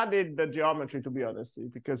 you will not need the geometry, to be honest,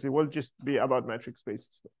 because it will just be about metric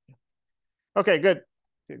spaces. Okay, good.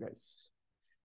 See you guys.